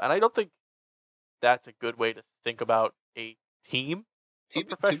talk about, and I don't think that's a good way to think about a team of To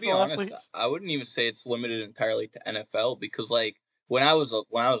be professional honest, athletes. I wouldn't even say it's limited entirely to NFL because like when I was a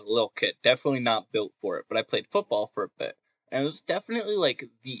little kid, definitely not built for it, but I played football for a bit, and it was definitely like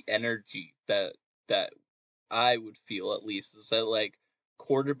the energy that I would feel at least is that like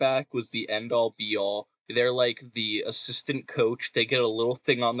quarterback was the end all be all. They're like the assistant coach. They get a little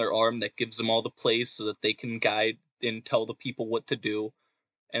thing on their arm that gives them all the plays so that they can guide and tell the people what to do.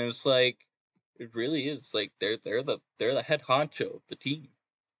 And it's like it really is like they're the head honcho of the team.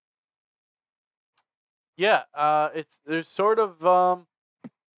 Yeah, there's sort of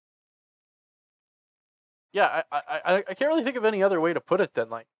yeah, I can't really think of any other way to put it than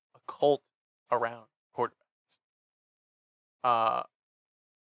like a cult around quarterbacks. Uh,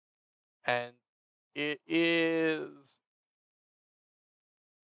 and it is,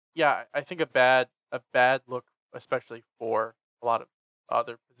 yeah, I think a bad look, especially for a lot of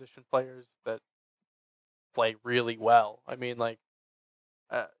other position players that play really well. I mean, like,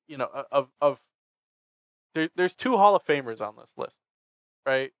 there's two Hall of Famers on this list,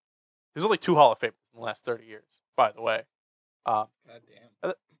 right? There's only two Hall of Famers in the last 30 years, by the way. God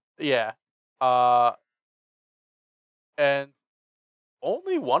damn. Yeah. Uh, and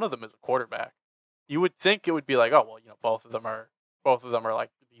only one of them is a quarterback. You would think it would be like, oh well, both of them are like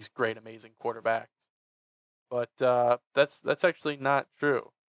these great, amazing quarterbacks. But that's actually not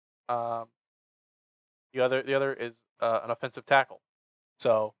true. Um, the other is an offensive tackle.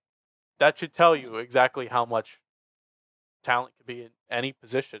 So that should tell you exactly how much talent could be in any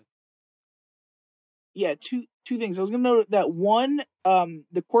position. Yeah, two things. I was gonna note that one,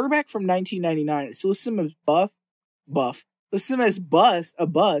 the quarterback from 1999. It lists him as buff. Lists him as a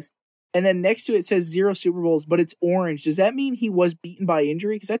bust, and then next to it says 0 Super Bowls, but it's orange. Does that mean he was beaten by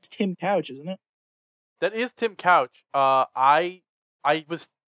injury? Because that's Tim Couch, isn't it? That is Tim Couch. I was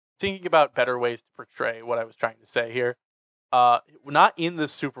thinking about better ways to portray what I was trying to say here. Not in the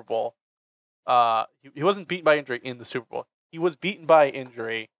Super Bowl. He wasn't beaten by injury in the Super Bowl. He was beaten by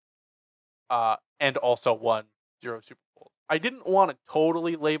injury, and also won 0 Super Bowls. I didn't want to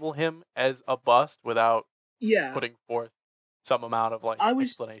totally label him as a bust without putting forth some amount of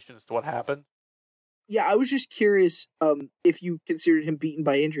explanation as to what happened. Yeah, I was just curious if you considered him beaten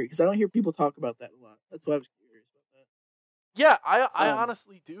by injury, because I don't hear people talk about that a lot. That's why I was curious about that. Yeah, I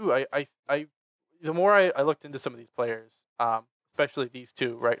honestly do. I the more I looked into some of these players, especially these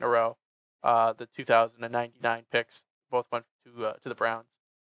two right in a row, the 2099 picks both went to the Browns.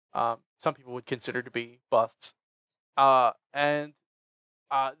 Some people would consider to be busts. And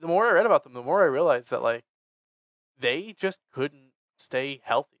the more I read about them, the more I realized that like they just couldn't stay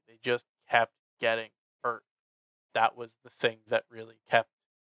healthy. They just kept getting hurt. That was the thing that really kept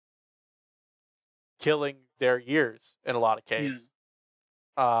killing their years in a lot of cases.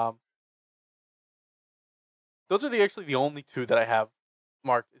 Yeah. Those are actually the only two that I have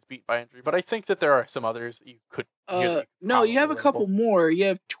marked as beat by injury, but I think that there are some others that you could. No, you have a couple more. You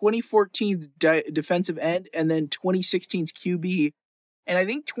have 2014's defensive end, and then 2016's QB, and I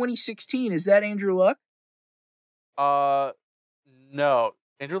think 2016 is that Andrew Luck. No,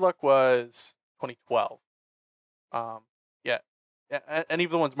 Andrew Luck was 2012. Yeah, any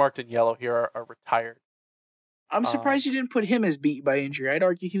of the ones marked in yellow here are retired. I'm surprised you didn't put him as beat by injury. I'd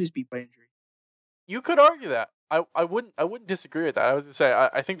argue he was beat by injury. You could argue that. I wouldn't disagree with that. I was gonna say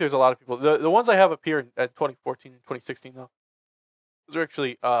I think there's a lot of people. The ones I have up here at 2014 and 2016 though, Those are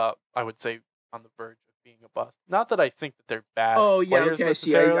actually, I would say, on the verge of being a bust. Not that I think that they're bad Oh yeah, players okay, I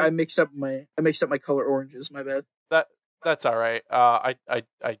see. necessarily. I mixed up my color oranges. My bad. That's all right. I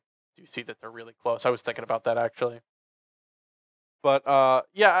do see that they're really close. I was thinking about that actually. But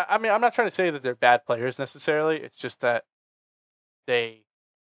yeah, I mean, I'm not trying to say that they're bad players necessarily. It's just that they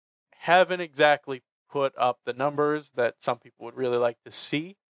haven't exactly put up the numbers that some people would really like to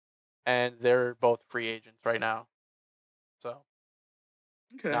see, and they're both free agents right now. So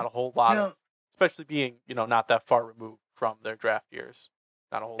Okay. not a whole lot Now, of, especially being not that far removed from their draft years.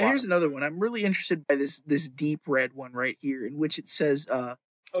 Not a whole lot. here's another one. I'm really interested by this deep red one right here, in which it says Yes,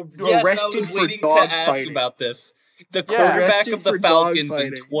 I arrested was for waiting to dog ask fighting. about this. The Yeah. quarterback Arrested of the for dog Falcons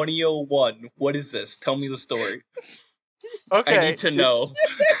in fighting. 2001. What is this? Tell me the story. Okay. I need to know.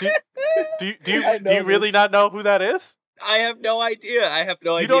 Do I know you really this. not know who that is? I have no idea. I have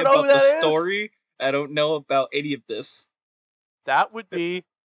no You idea don't know about who the that is? story. I don't know about any of this. That would be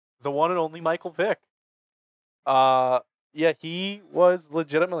the one and only Michael Vick. Yeah, he was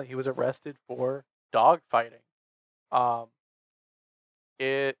arrested for dog fighting.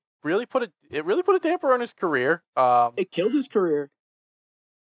 It really put a damper on his career. It killed his career.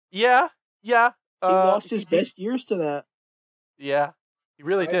 Yeah. He lost his best years to that. Yeah, he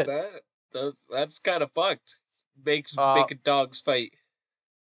really did. That's kind of fucked. Making dogs fight.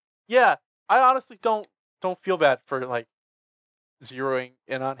 Yeah, I honestly don't feel bad for like zeroing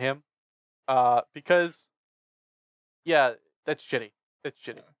in on him. Because yeah, that's shitty. That's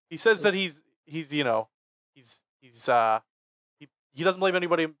shitty. Yeah. He says that he's he doesn't blame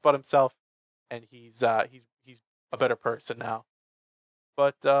anybody but himself, and he's a better person now.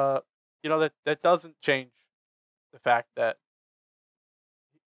 But that doesn't change the fact that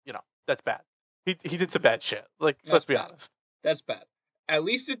that's bad. He did some bad shit. Like, let's be honest. That's bad. At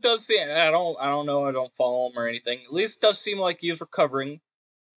least it does seem. I don't know. I don't follow him or anything. At least it does seem like he's recovering.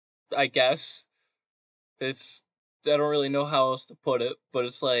 I guess. I don't really know how else to put it, but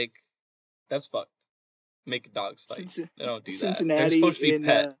it's like that's fucked. Making dogs fight. They don't do that. They're supposed to be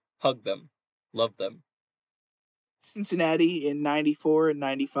pet. Hug them. Love them. Cincinnati in 94 and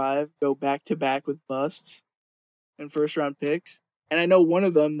 95 go back to back with busts and first round picks. And I know one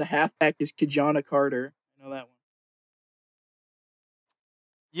of them, the halfback, is Kajana Carter. I know that one.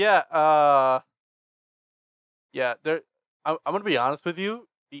 Yeah, yeah. I'm gonna be honest with you.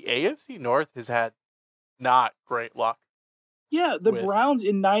 The AFC North has had not great luck. Yeah, the Browns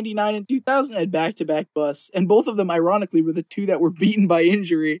in 99 and 2000 had back-to-back busts, and both of them, ironically, were the two that were beaten by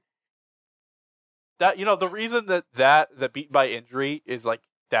injury. That the reason that beaten by injury is like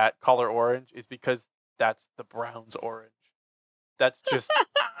that color orange is because that's the Browns orange. That's just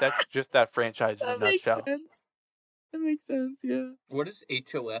that franchise in a nutshell. That makes sense, yeah. What does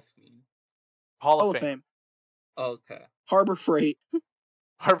HOF mean? Hall of Fame. Okay. Harbor Freight.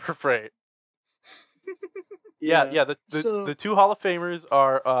 Harbor Freight. Yeah. The two Hall of Famers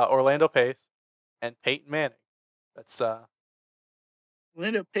are Orlando Pace and Peyton Manning. That's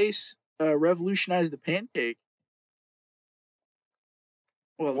Orlando Pace revolutionized the pancake.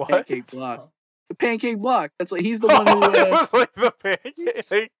 Well, the pancake block. The pancake block. That's like he's the one who. It was like the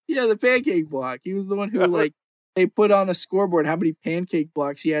pancake. Yeah, the pancake block. He was the one who like they put on a scoreboard how many pancake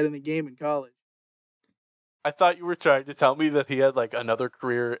blocks he had in the game in college. I thought you were trying to tell me that he had like another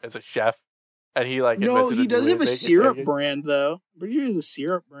career as a chef, and he like no, he does have a syrup brand though. I'm pretty sure he has a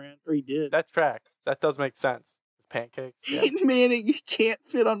syrup brand, or he did. That tracks. That does make sense. Pancakes. Yeah. Manning, you can't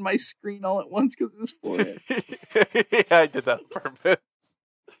fit on my screen all at once because of his forehead. Yeah, I did that on purpose.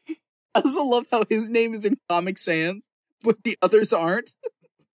 I also love how his name is in Comic Sans, but the others aren't.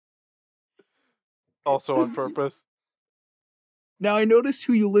 Also on purpose. Now I noticed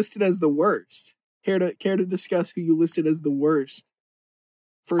who you listed as the worst. Care to discuss who you listed as the worst?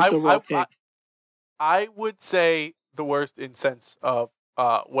 First overall pick. I would say the worst in sense of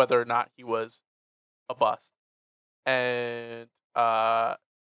whether or not he was a bust. And yeah,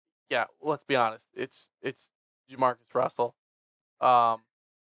 let's be honest. It's Jamarcus Russell. I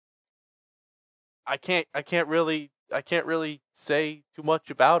can't really say too much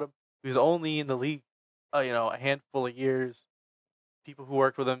about him. He was only in the league, a handful of years. People who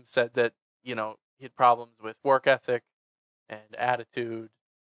worked with him said that he had problems with work ethic and attitude.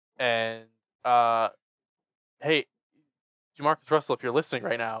 And hey, Jamarcus Russell, if you're listening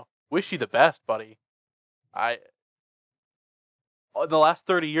right now, wish you the best, buddy. In the last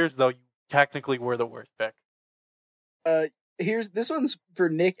 30 years, though, you technically were the worst pick. This one's for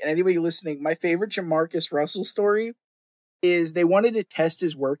Nick and anybody listening. My favorite Jamarcus Russell story is they wanted to test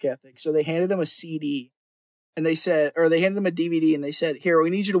his work ethic, so they handed him a CD, and they handed him a DVD, and they said, "Here, we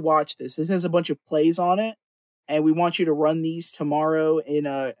need you to watch this. This has a bunch of plays on it, and we want you to run these tomorrow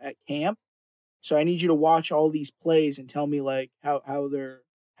at camp. So I need you to watch all these plays and tell me like how they're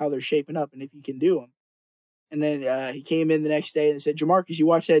shaping up and if you can do them. And then he came in the next day and said, Jamarcus, you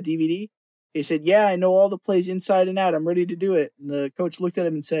watched that DVD? He said, yeah, I know all the plays inside and out. I'm ready to do it. And the coach looked at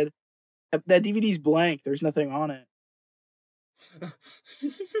him and said, that DVD's blank. There's nothing on it.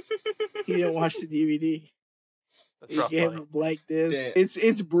 He didn't watch the DVD. That's rough, He gave him buddy. a blank disc. Damn.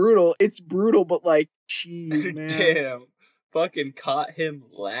 It's brutal. It's brutal, but like, jeez, man. Damn. Fucking caught him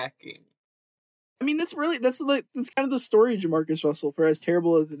lacking. I mean, that's kind of the story of Jamarcus Russell, for as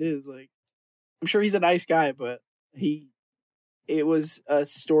terrible as it is. Like, I'm sure he's a nice guy, but it was a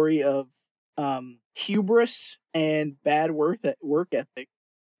story of hubris and bad work ethic.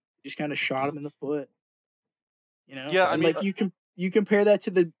 Just kind of shot him in the foot. You know? Yeah, I mean, like you compare that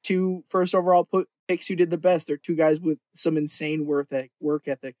to the 2 first overall picks who did the best. They're 2 guys with some insane work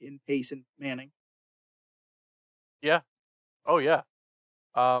ethic in Pace and Manning. Yeah. Oh yeah.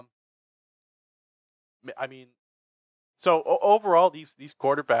 I mean, so overall, these these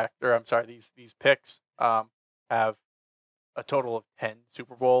picks have a total of 10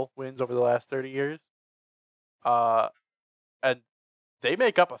 Super Bowl wins over the last 30 years. And they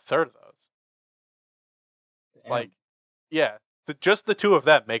make up a third of those. Damn. Like, yeah, just the 2 of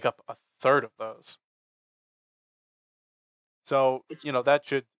them make up a third of those. So that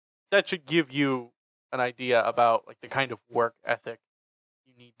should give you an idea about like the kind of work ethic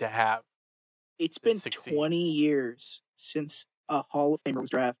you need to have. It's been 20 years since a Hall of Famer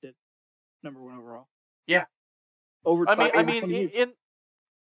was drafted number 1 overall. Yeah. I mean,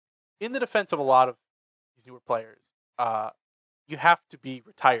 in the defense of a lot of these newer players, you have to be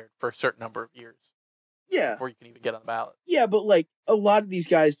retired for a certain number of years. Yeah. Before you can even get on the ballot. Yeah, but like a lot of these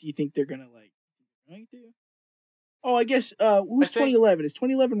guys, do you think they're gonna like do? Oh, I guess who's 2011? Is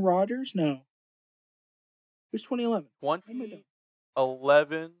 2011 Rodgers? No. Who's 2011?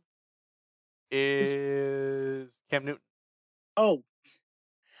 2011 is Cam Newton. Oh.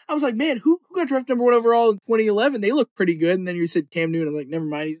 I was like, man, who got drafted number 1 overall in 2011? They look pretty good. And then you said Cam Newton. I'm like, never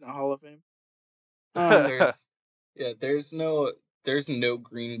mind, he's in the Hall of Fame. There's no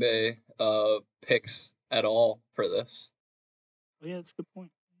Green Bay picks at all for this. Oh, yeah, that's a good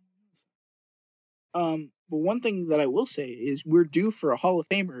point. But one thing that I will say is we're due for a Hall of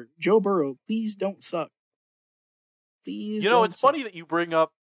Famer. Joe Burrow, please don't suck. Please. It's funny that you bring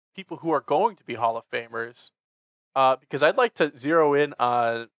up people who are going to be Hall of Famers, because I'd like to zero in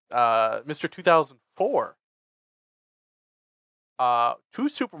on Mr. 2004. 2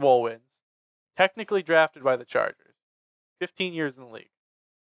 Super Bowl wins, technically drafted by the Chargers, 15 years in the league.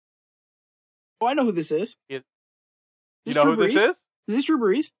 Oh, I know who this is. You know who this is? Is this Drew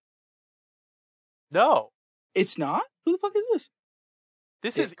Brees? No. It's not? Who the fuck is this?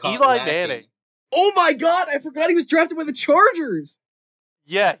 This is Eli Manning. Oh my god, I forgot he was drafted by the Chargers!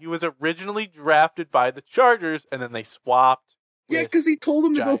 Yeah, he was originally drafted by the Chargers, and then they swapped. Yeah, because he told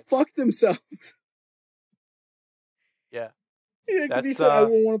them to go fuck themselves. Yeah. Yeah, because he said, I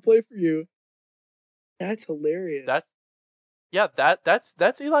won't want to play for you. That's hilarious. That's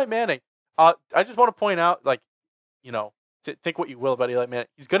Eli Manning. I just want to point out, like, think what you will about Eli Manning.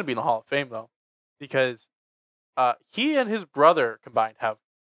 He's going to be in the Hall of Fame, though, because he and his brother combined have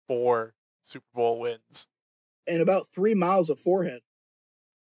 4 Super Bowl wins. And about 3 miles of forehead.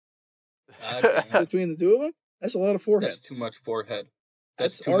 Between the 2 of them? That's a lot of forehead. That's too much forehead.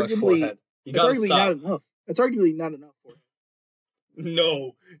 That's too much forehead. That's arguably not enough. That's arguably not enough forehead.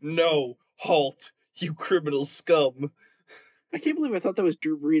 No, halt, you criminal scum. I can't believe I thought that was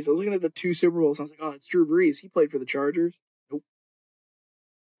Drew Brees. I was looking at the 2 Super Bowls and I was like, oh, it's Drew Brees. He played for the Chargers. Nope.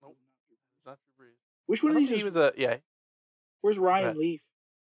 It's not Drew Brees. Which one of these is... Where's Ryan Leaf?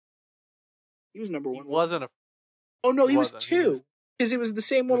 He was number 1. He wasn't a... Oh, no, he was 2. Because it was the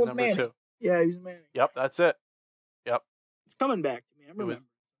same one with Manning. 2. Yeah, he was Manning. Yep, that's it. Yep. It's coming back to me. I remember.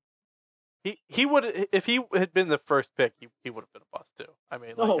 He would, if he had been the first pick, he would have been a bust too. I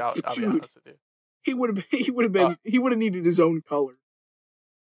mean, like, I'll be honest with you. He would have needed his own color.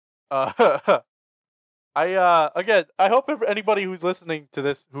 Again, I hope anybody who's listening to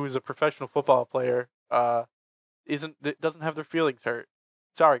this who is a professional football player doesn't have their feelings hurt.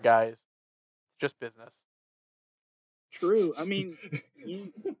 Sorry, guys. It's just business. True. I mean,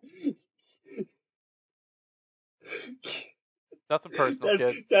 nothing personal,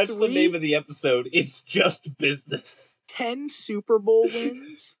 kid. That's the name of the episode. It's just business. 10 Super Bowl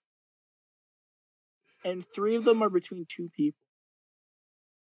wins, and 3 of them are between 2 people.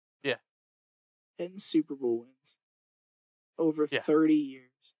 Yeah. 10 Super Bowl wins over 30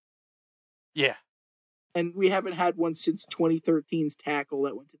 years. Yeah. And we haven't had one since 2013's tackle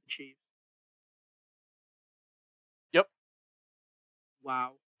that went to the Chiefs.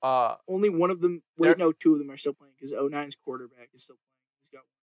 Wow. Uh, Only one of them. there- Wait, no, two of them are still playing because 09's quarterback is still playing. He's got one,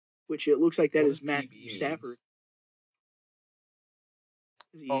 which it looks like that What is does Matthew PB Stafford. means?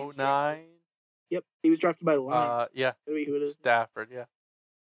 Is he Stafford? 09. Yep, he was drafted by the Lions. Yeah. That's gotta be who it is. Stafford. Yeah.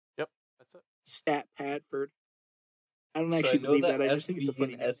 Yep. That's it. Stat Padford. I don't So I actually know believe that that. I just think it's a SB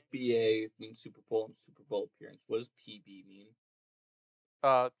funny and name. SBA means Super Bowl and Super Bowl appearance. What does PB mean?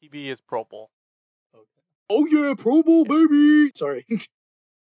 PB is Pro Bowl. Okay. Oh yeah, Pro Bowl baby. Sorry,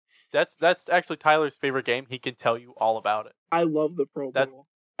 That's actually Tyler's favorite game. He can tell you all about it. I love the Pro That- Bowl.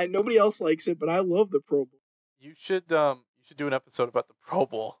 And nobody else likes it, but I love the Pro Bowl. You should do an episode about the Pro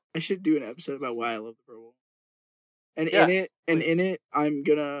Bowl. I should do an episode about why I love the Pro Bowl. And Yes, in please. it, I'm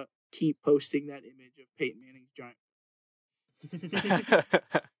gonna keep posting that image of Peyton Manning's giant.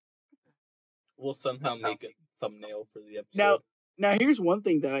 We'll somehow make a thumbnail for the episode. Now here's one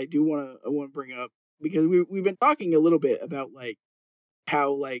thing that I do want to bring up, because we've been talking a little bit about like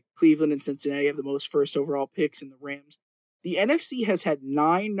how like Cleveland and Cincinnati have the most first overall picks, and the Rams. The NFC has had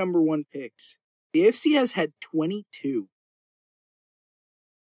 9 number 1 picks. The AFC has had 22.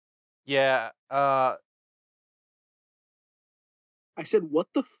 Yeah. I said, what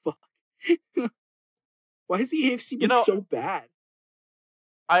the fuck? Why has the AFC been know- so bad?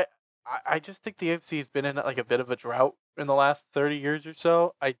 I just think the AFC has been in like a bit of a drought in the last 30 years or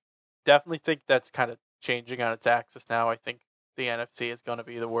so. I definitely think that's kind of changing on its axis now. I think the NFC is going to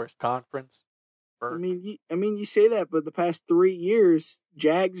be the worst conference. I mean, you say that, but the past 3 years,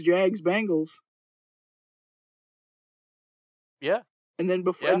 Jags, Bengals, Yeah. and then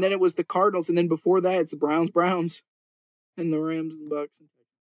Yeah. and then it was the Cardinals, and then before that, it's the Browns, and the Rams and the Bucks.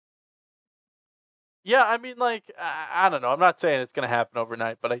 Yeah, I mean, like, I don't know. I'm not saying it's going to happen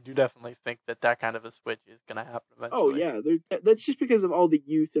overnight, but I do definitely think that kind of a switch is going to happen eventually. Oh yeah, that's just because of all the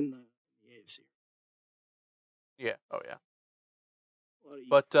youth in the AFC. Yeah. Oh yeah. A lot of youth.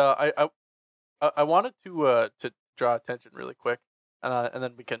 But I wanted to draw attention really quick, and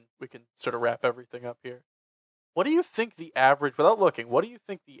then we can sort of wrap everything up here. What do you think the average, without looking, what do you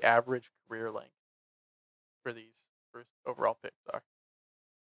think the average career length for these first overall picks are?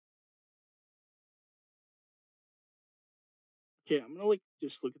 Okay, I'm gonna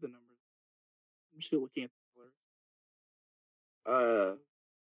just look at the numbers. I'm just looking at the players.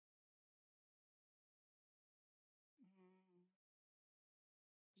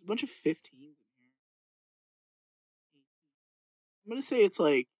 There's a bunch of 15s in here. I'm gonna say it's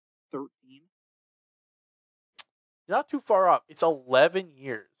like 13. Not too far off. It's 11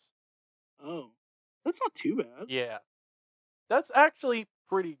 years. Oh, that's not too bad. Yeah, that's actually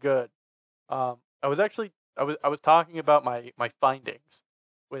pretty good. I was talking about my findings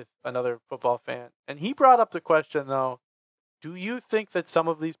with another football fan, and he brought up the question though. Do you think that some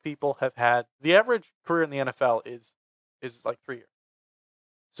of these people have had the average career in the NFL is like 3 years?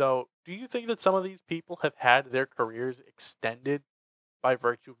 So, do you think that some of these people have had their careers extended by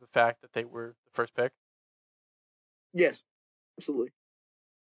virtue of the fact that they were the first pick? Yes, absolutely.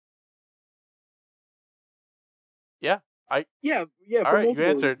 Yeah. Yeah. All For right, you multiple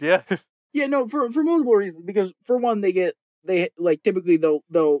answered. reasons. Yeah. Yeah, no, for multiple reasons. Because for one, they like typically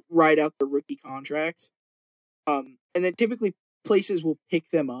they'll ride out their rookie contracts, and then typically places will pick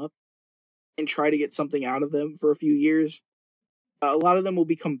them up and try to get something out of them for a few years. A lot of them will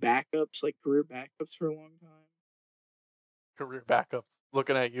become backups, like career backups for a long time. Career backups.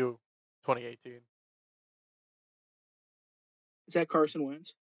 Looking at you, 2018. Is that Carson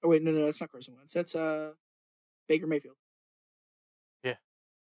Wentz? Oh wait, no, that's not Carson Wentz. That's Baker Mayfield. Yeah.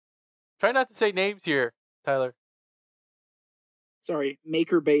 Try not to say names here, Tyler. Sorry,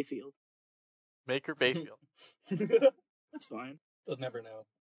 Maker Bayfield. Maker Bayfield. That's fine. They'll never know.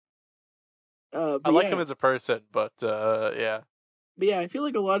 But I like yeah. him as a person, but yeah. But yeah, I feel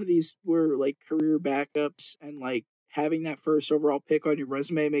like a lot of these were like career backups, and like having that first overall pick on your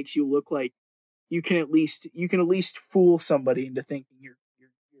resume makes you look like you can at least fool somebody into thinking you're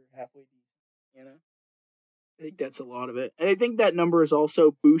halfway decent. You know, I think that's a lot of it, and I think that number is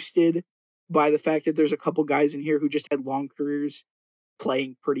also boosted by the fact that there's a couple guys in here who just had long careers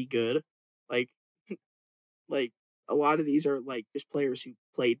playing pretty good. Like a lot of these are like just players who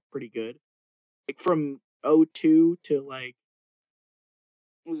played pretty good. Like from 02 to like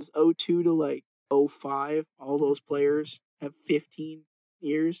was this 02 to like 05, all those players have 15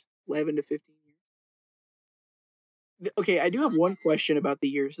 years, 11 to 15 years. Okay, I do have one question about the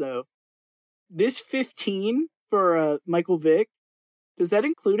years though. This 15 for Michael Vick, does that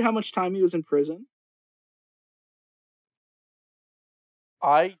include how much time he was in prison?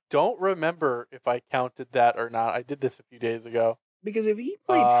 I don't remember if I counted that or not. I did this a few days ago. Because if he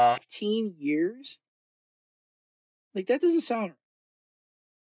played 15 years, like that doesn't sound.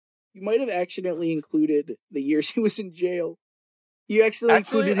 You might have accidentally included the years he was in jail. You accidentally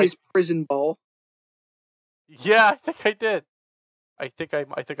included his prison ball. Yeah, I think I did. I think I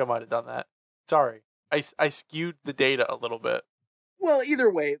might have done that. Sorry, I skewed the data a little bit. Well, either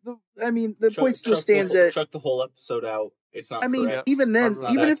way, the point still stands at. Chuck the whole episode out. It's not. Correct. Even then,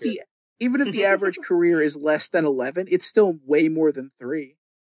 even if the average career is less than 11, it's still way more than 3.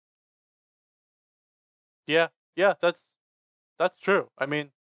 Yeah, that's true. I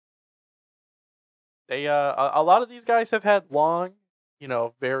mean, they a lot of these guys have had long,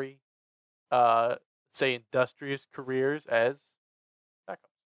 very say industrious careers as backups.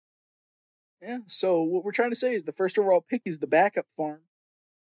 Yeah, so what we're trying to say is the first overall pick is the backup farm.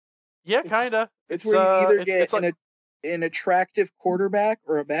 Yeah, kind of. It's where you either get an attractive quarterback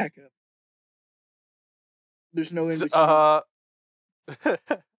or a backup. There's no in between.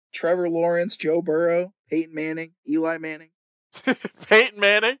 Trevor Lawrence, Joe Burrow, Peyton Manning, Eli Manning. Peyton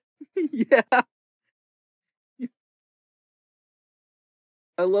Manning? Yeah.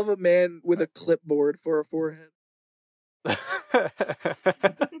 I love a man with a clipboard for a forehead.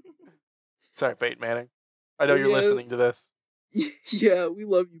 Sorry, Peyton Manning. I know you're listening to this. Yeah, we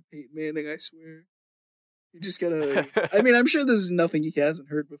love you, Peyton Manning, I swear. You just gotta... I'm sure this is nothing he hasn't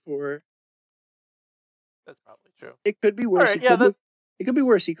heard before. That's probably true. It could be worse. It could be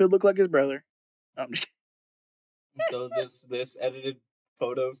worse. He could look like his brother. No, I'm just kidding. So this edited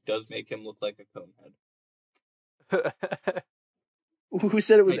photo does make him look like a conehead. Who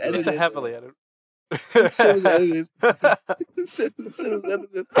said it was edited? It's a heavily edited. Who said it was edited? Who said it was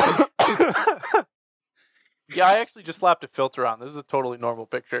edited? Yeah, I actually just slapped a filter on. This is a totally normal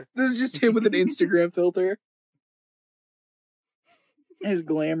picture. This is just him with an Instagram filter. His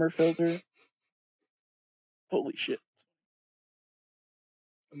glamour filter. Holy shit.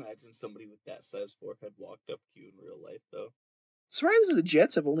 Imagine somebody with that size forehead walked up to you in real life, though. Surprised the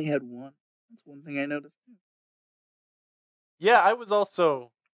Jets have only had one. That's one thing I noticed, too. Yeah, I was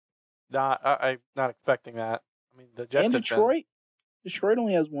also not expecting that. I mean, the Jets and Detroit. Detroit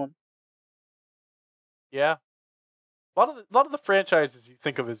only has one. Yeah. A lot of the franchises you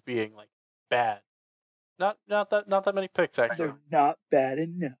think of as being like bad. Not that many picks actually. They're not bad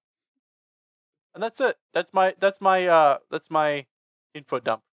enough. And that's it. That's my info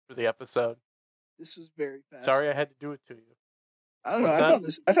dump for the episode. This was very fast. Sorry I had to do it to you. I don't know.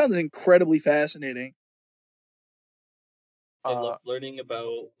 I found this incredibly fascinating. I loved learning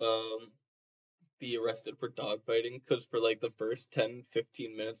about the arrested for dogfighting, because for like the first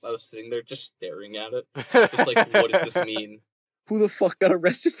 10-15 minutes I was sitting there just staring at it. Just like, what does this mean? Who the fuck got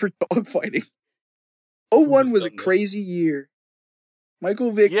arrested for dogfighting? 01 was a crazy year.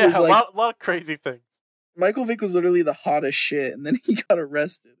 Michael Vick was like... a lot of crazy things. Michael Vick was literally the hottest shit, and then he got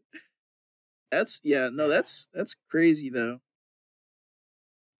arrested. That's crazy, though.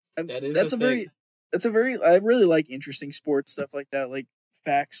 That's a very... I really like interesting sports stuff like that, like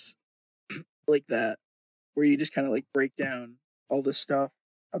facts like that, where you just kind of like break down all this stuff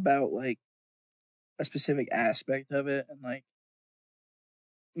about like a specific aspect of it, and like,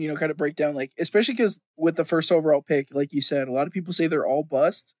 kind of break down, like, especially because with the first overall pick, like you said, a lot of people say they're all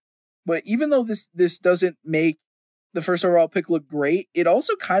busts, but even though this doesn't make the first overall pick look great, it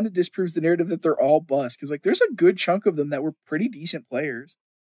also kind of disproves the narrative that they're all busts, because like there's a good chunk of them that were pretty decent players.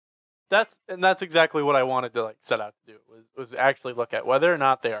 That's exactly what I wanted to like set out to do was actually look at whether or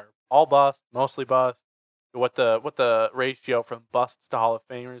not they are all bust, mostly bust, what the ratio from busts to Hall of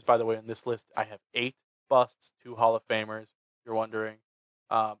Famers. By the way, on this list I have 8 busts, 2 Hall of Famers. If you're wondering,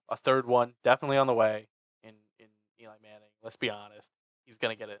 a third one definitely on the way in Eli Manning. Let's be honest, he's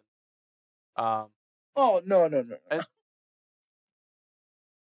gonna get it. Oh no.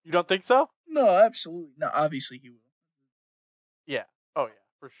 You don't think so? No, absolutely. No, obviously he will. Yeah. Oh yeah,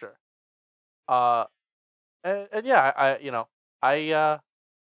 for sure. And yeah, I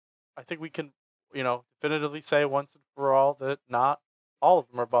think we can, definitively say once and for all that not all of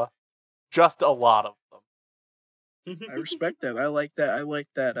them are bust, just a lot of them. I respect that. I like that.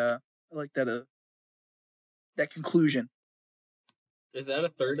 That conclusion. Is that a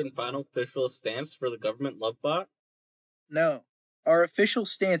third and final official stance for the government love bot? No. Our official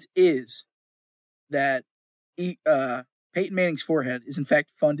stance is that Peyton Manning's forehead is in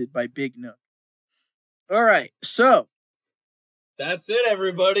fact funded by Big Nook. All right, so that's it,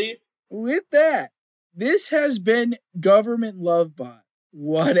 everybody. With that, this has been Government Love Bot.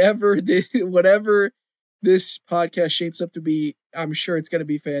 Whatever this podcast shapes up to be, I'm sure it's going to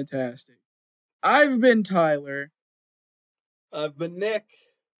be fantastic. I've been Tyler. I've been Nick.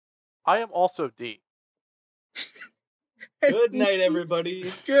 I am also D. Good night, everybody.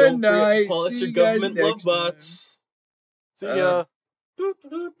 Good night. Polish your government love bots. See ya.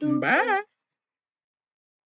 Bye.